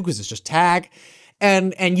get into because it's just tag.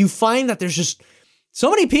 And you find that there's just so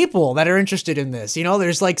many people that are interested in this. You know,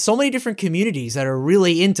 there's like so many different communities that are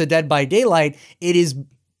really into Dead by Daylight. It is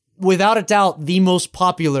without a doubt the most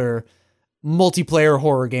popular multiplayer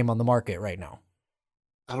horror game on the market right now.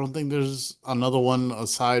 I don't think there's another one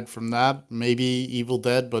aside from that. Maybe Evil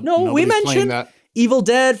Dead, but no, we mentioned that. Evil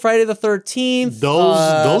Dead, Friday the 13th.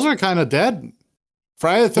 Those are kind of dead.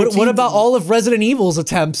 Friday the 13th. What about all of Resident Evil's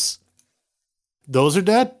attempts? Those are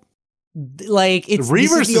dead. Like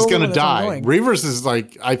Reavers is gonna die. Reavers is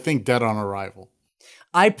like, I think, dead on arrival.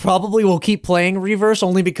 I probably will keep playing Reverse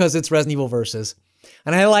only because it's Resident Evil Versus.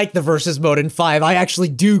 And I like the Versus mode in 5. I actually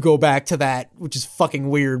do go back to that, which is fucking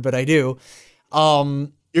weird, but I do.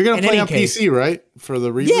 You're gonna play on PC, right? For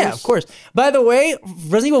the Reavers? Yeah, of course. By the way,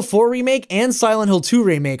 Resident Evil 4 Remake and Silent Hill 2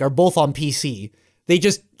 Remake are both on PC. They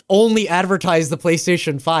just only advertise the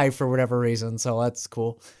PlayStation 5 for whatever reason, so that's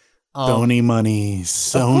cool. Sony money.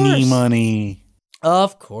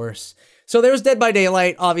 Of course. So there's Dead by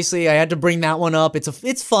Daylight. Obviously, I had to bring that one up.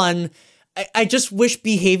 It's fun. I just wish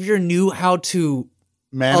Behavior knew how to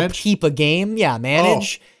upkeep a game. Yeah,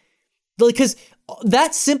 manage. Because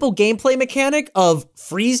that simple gameplay mechanic of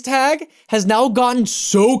freeze tag has now gotten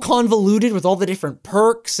so convoluted with all the different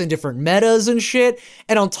perks and different metas and shit.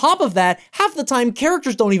 And on top of that, half the time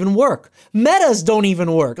characters don't even work. Metas don't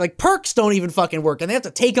even work. Like perks don't even fucking work. And they have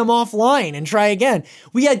to take them offline and try again.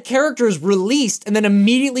 We had characters released and then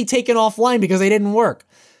immediately taken offline because they didn't work.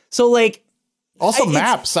 So like... Also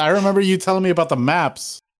maps. I remember you telling me about the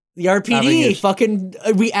maps. The RPD, fucking,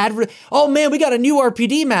 oh man, we got a new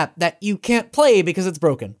RPD map that you can't play because it's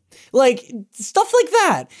broken. Like, stuff like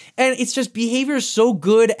that. And it's just Behavior is so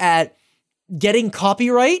good at getting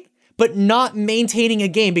copyright, but not maintaining a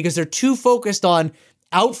game because they're too focused on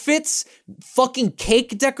outfits, fucking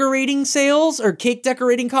cake decorating sales or cake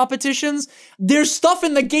decorating competitions. There's stuff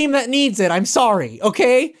in the game that needs it. I'm sorry,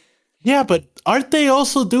 okay? Yeah, but aren't they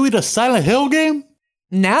also doing a Silent Hill game?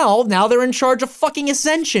 Now they're in charge of fucking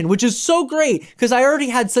Ascension, which is so great because I already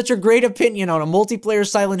had such a great opinion on a multiplayer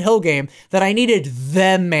Silent Hill game that I needed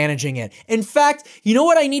them managing it. In fact, you know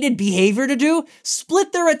what I needed Behavior to do?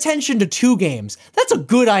 Split their attention to 2 games. That's a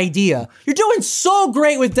good idea. You're doing so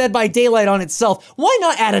great with Dead by Daylight on itself. Why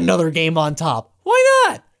not add another game on top? Why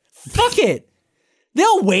not? Fuck it.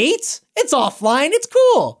 They'll wait. It's offline. It's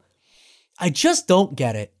cool. I just don't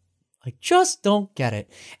get it. I just don't get it.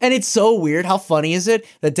 And it's so weird. How funny is it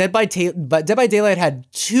that Dead by Daylight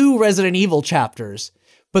had 2 Resident Evil chapters,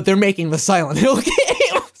 but they're making the Silent Hill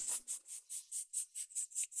game?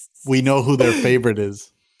 We know who their favorite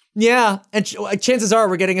is. Yeah, and chances are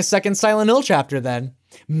we're getting a second Silent Hill chapter then.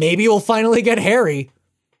 Maybe we'll finally get Harry.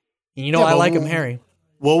 You know, I like him, Harry.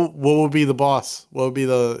 What would be the boss? What would be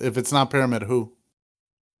if it's not Pyramid, who?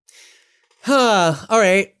 All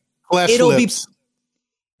right. It'll be...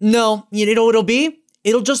 No, you know what it'll be?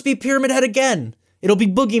 It'll just be Pyramid Head again. It'll be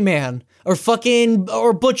Boogeyman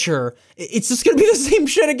or Butcher. It's just gonna be the same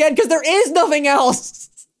shit again because there is nothing else.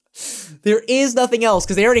 There is nothing else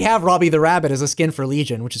because they already have Robbie the Rabbit as a skin for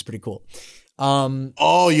Legion, which is pretty cool. You know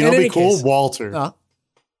what'd be cool? Walter.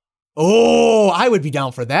 I would be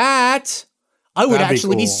down for that. I would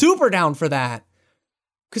actually be cool. Super down for that.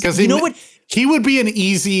 Because you know what? He would be an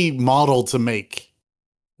easy model to make.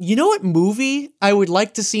 You know what movie I would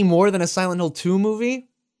like to see more than a Silent Hill 2 movie?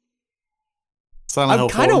 I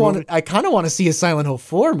kind of want to see a Silent Hill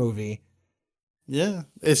 4 movie. Yeah,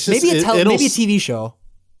 it's just maybe a TV show.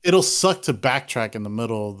 It'll suck to backtrack in the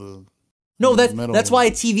middle of the. No, that's why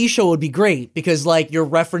a TV show would be great, because like you're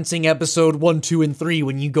referencing episode 1, 2, and 3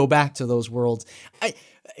 when you go back to those worlds.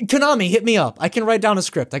 Konami, hit me up. I can write down a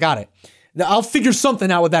script. I got it. I'll figure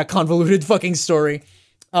something out with that convoluted fucking story.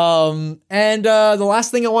 And the last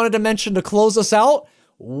thing I wanted to mention to close us out.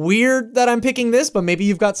 Weird that I'm picking this, but maybe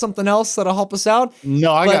you've got something else that'll help us out.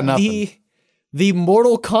 No, I got nothing. The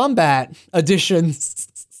Mortal Kombat edition.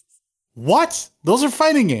 What? Those are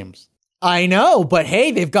fighting games. I know, but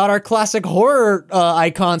hey, they've got our classic horror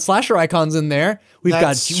slasher icons in there. We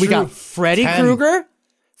got Freddy Krueger.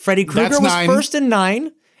 Freddy Krueger was 9. first in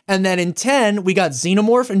 9, and then in 10 we got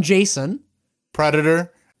Xenomorph and Jason,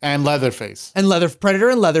 Predator and Leatherface, Predator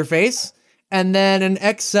and Leatherface, and then in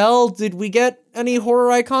XL, did we get any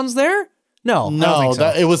horror icons there? No, I don't think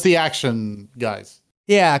so. It was the action guys.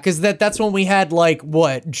 Yeah, because that's when we had like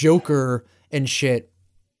what Joker and shit,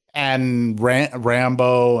 and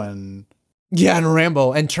Rambo and. Yeah, and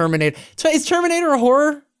Rambo and Terminator. Is Terminator a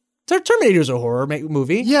horror? Terminator's a horror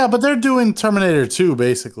movie. Yeah, but they're doing Terminator 2,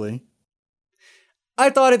 basically. I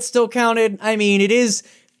thought it still counted. I mean, it is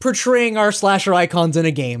portraying our slasher icons in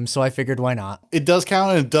a game, so I figured why not. It does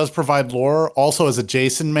count, and it does provide lore. Also, as a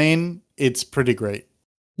Jason main, it's pretty great.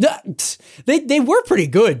 They were pretty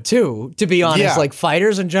good, too, to be honest. Yeah. Like,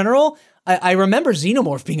 fighters in general. I remember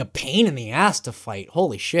Xenomorph being a pain in the ass to fight.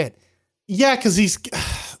 Holy shit. Yeah, because he's... he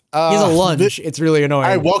has a lunge. It's really annoying. All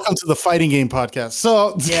right, welcome to the Fighting Game Podcast.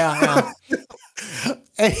 So, yeah.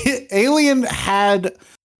 Alien had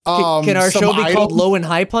can our show be called Low and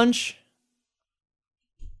High Punch?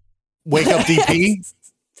 Wake Up DP?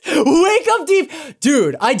 Wake Up DP!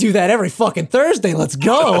 Dude, I do that every fucking Thursday. Let's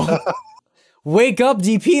go. Wake Up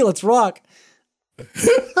DP. Let's rock.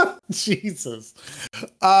 Jesus.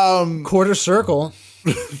 Quarter circle.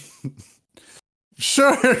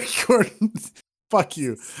 Sure. Fuck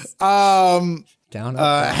you. Down, up,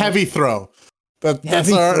 down. Heavy throw.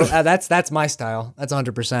 That's my style. That's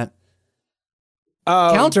 100%.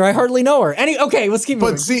 Counter, I hardly know her. Okay, let's keep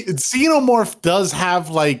moving. But Xenomorph does have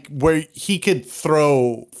like where he could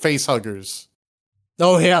throw face huggers.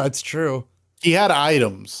 Oh yeah, that's true. He had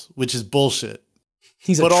items, which is bullshit.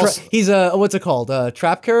 He's a what's it called? A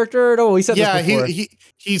trap character? No, we said this before.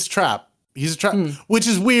 He's trap. He's a trap, which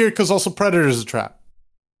is weird because also Predator is a trap.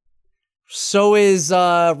 So is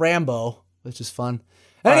Rambo, which is fun.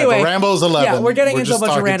 Anyway, right, Rambo's 11. Yeah, we're getting into a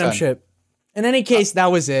bunch of random shit. In any case,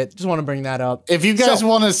 that was it. Just want to bring that up. If you guys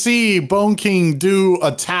want to see Bone King do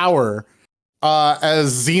a tower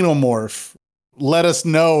as Xenomorph, let us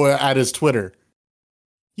know at his Twitter.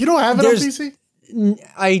 You don't have it on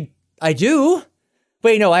PC? I do.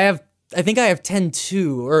 Wait, no, I think I have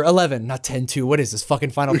 10-2 or 11, not 10-2. What is this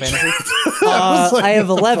fucking Final Fantasy? I have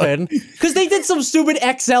 11 because they did some stupid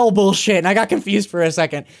XL bullshit and I got confused for a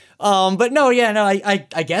second. But no,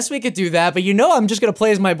 I guess we could do that. But I'm just gonna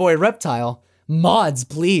play as my boy Reptile. Mods,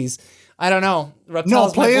 please. I don't know.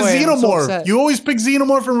 Reptile's play as Xenomorph. So you always pick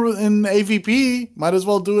Xenomorph in AVP. Might as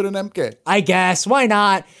well do it in MK. I guess. Why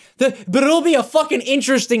not? But it'll be a fucking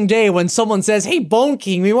interesting day when someone says, "Hey, Bone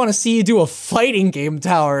King, we want to see you do a fighting game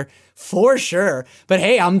tower." For sure. But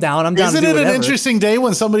hey, I'm down. I'm down. Isn't it an interesting day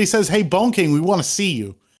when somebody says, "Hey, Bone King, we want to see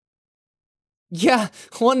you"? Yeah,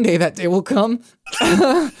 one day that day will come.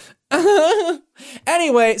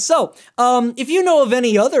 Anyway, so if you know of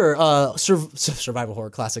any other survival horror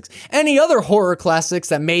classics, any other horror classics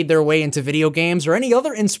that made their way into video games, or any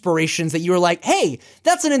other inspirations that you were like, hey,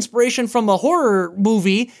 that's an inspiration from a horror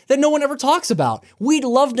movie that no one ever talks about, we'd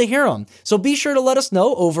love to hear them. So be sure to let us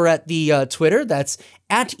know over at the Twitter. That's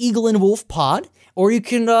at Eagle and Wolf Pod. Or you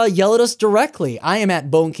can yell at us directly. I am at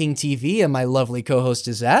Bone King TV, and my lovely co-host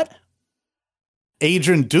is at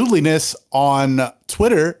Adrian Doodliness on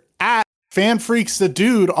Twitter, at FanFreaks the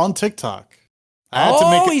Dude on TikTok.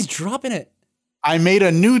 He's dropping it. I made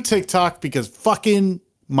a new TikTok because fucking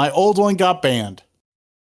my old one got banned.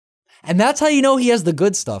 And that's how you know he has the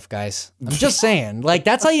good stuff, guys. I'm just saying. Like,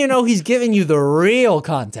 that's how you know he's giving you the real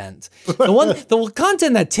content. The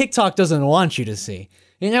content that TikTok doesn't want you to see.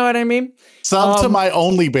 You know what I mean? Sub to my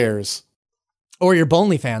Only Bears. Or your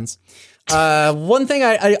Bonely fans. One thing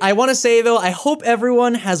I want to say, though, I hope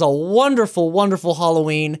everyone has a wonderful, wonderful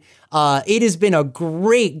Halloween. It has been a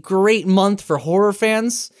great, great month for horror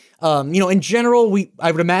fans. In general,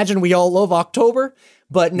 I would imagine we all love October,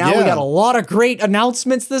 but now we got a lot of great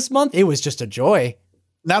announcements this month. It was just a joy.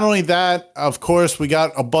 Not only that, of course, we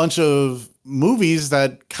got a bunch of movies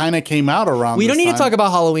that kind of came out around We don't need time. to talk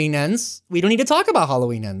about Halloween Ends. We don't need to talk about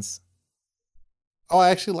Halloween Ends. Oh, I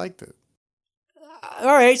actually liked it. All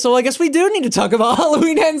right, so I guess we do need to talk about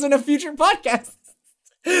Halloween Ends in a future podcast.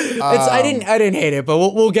 I didn't hate it, but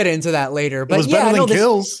we'll get into that later. But It was better than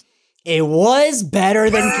Kills. It was better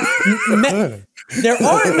than. There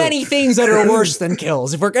aren't many things that are worse than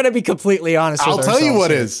Kills. If we're gonna be completely honest, I'll tell you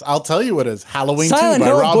what is. Halloween Silent 2 by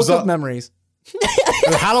Hill, Rob Book of Zombie. Memories.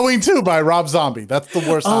 Halloween 2 by Rob Zombie. That's the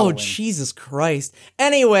worst. Oh, Halloween. Jesus Christ.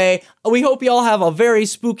 Anyway, we hope you all have a very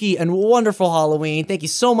spooky and wonderful Halloween. Thank you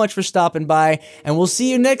so much for stopping by, and we'll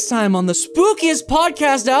see you next time on the spookiest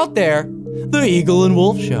podcast out there, The Eagle and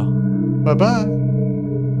Wolf Show. Bye bye.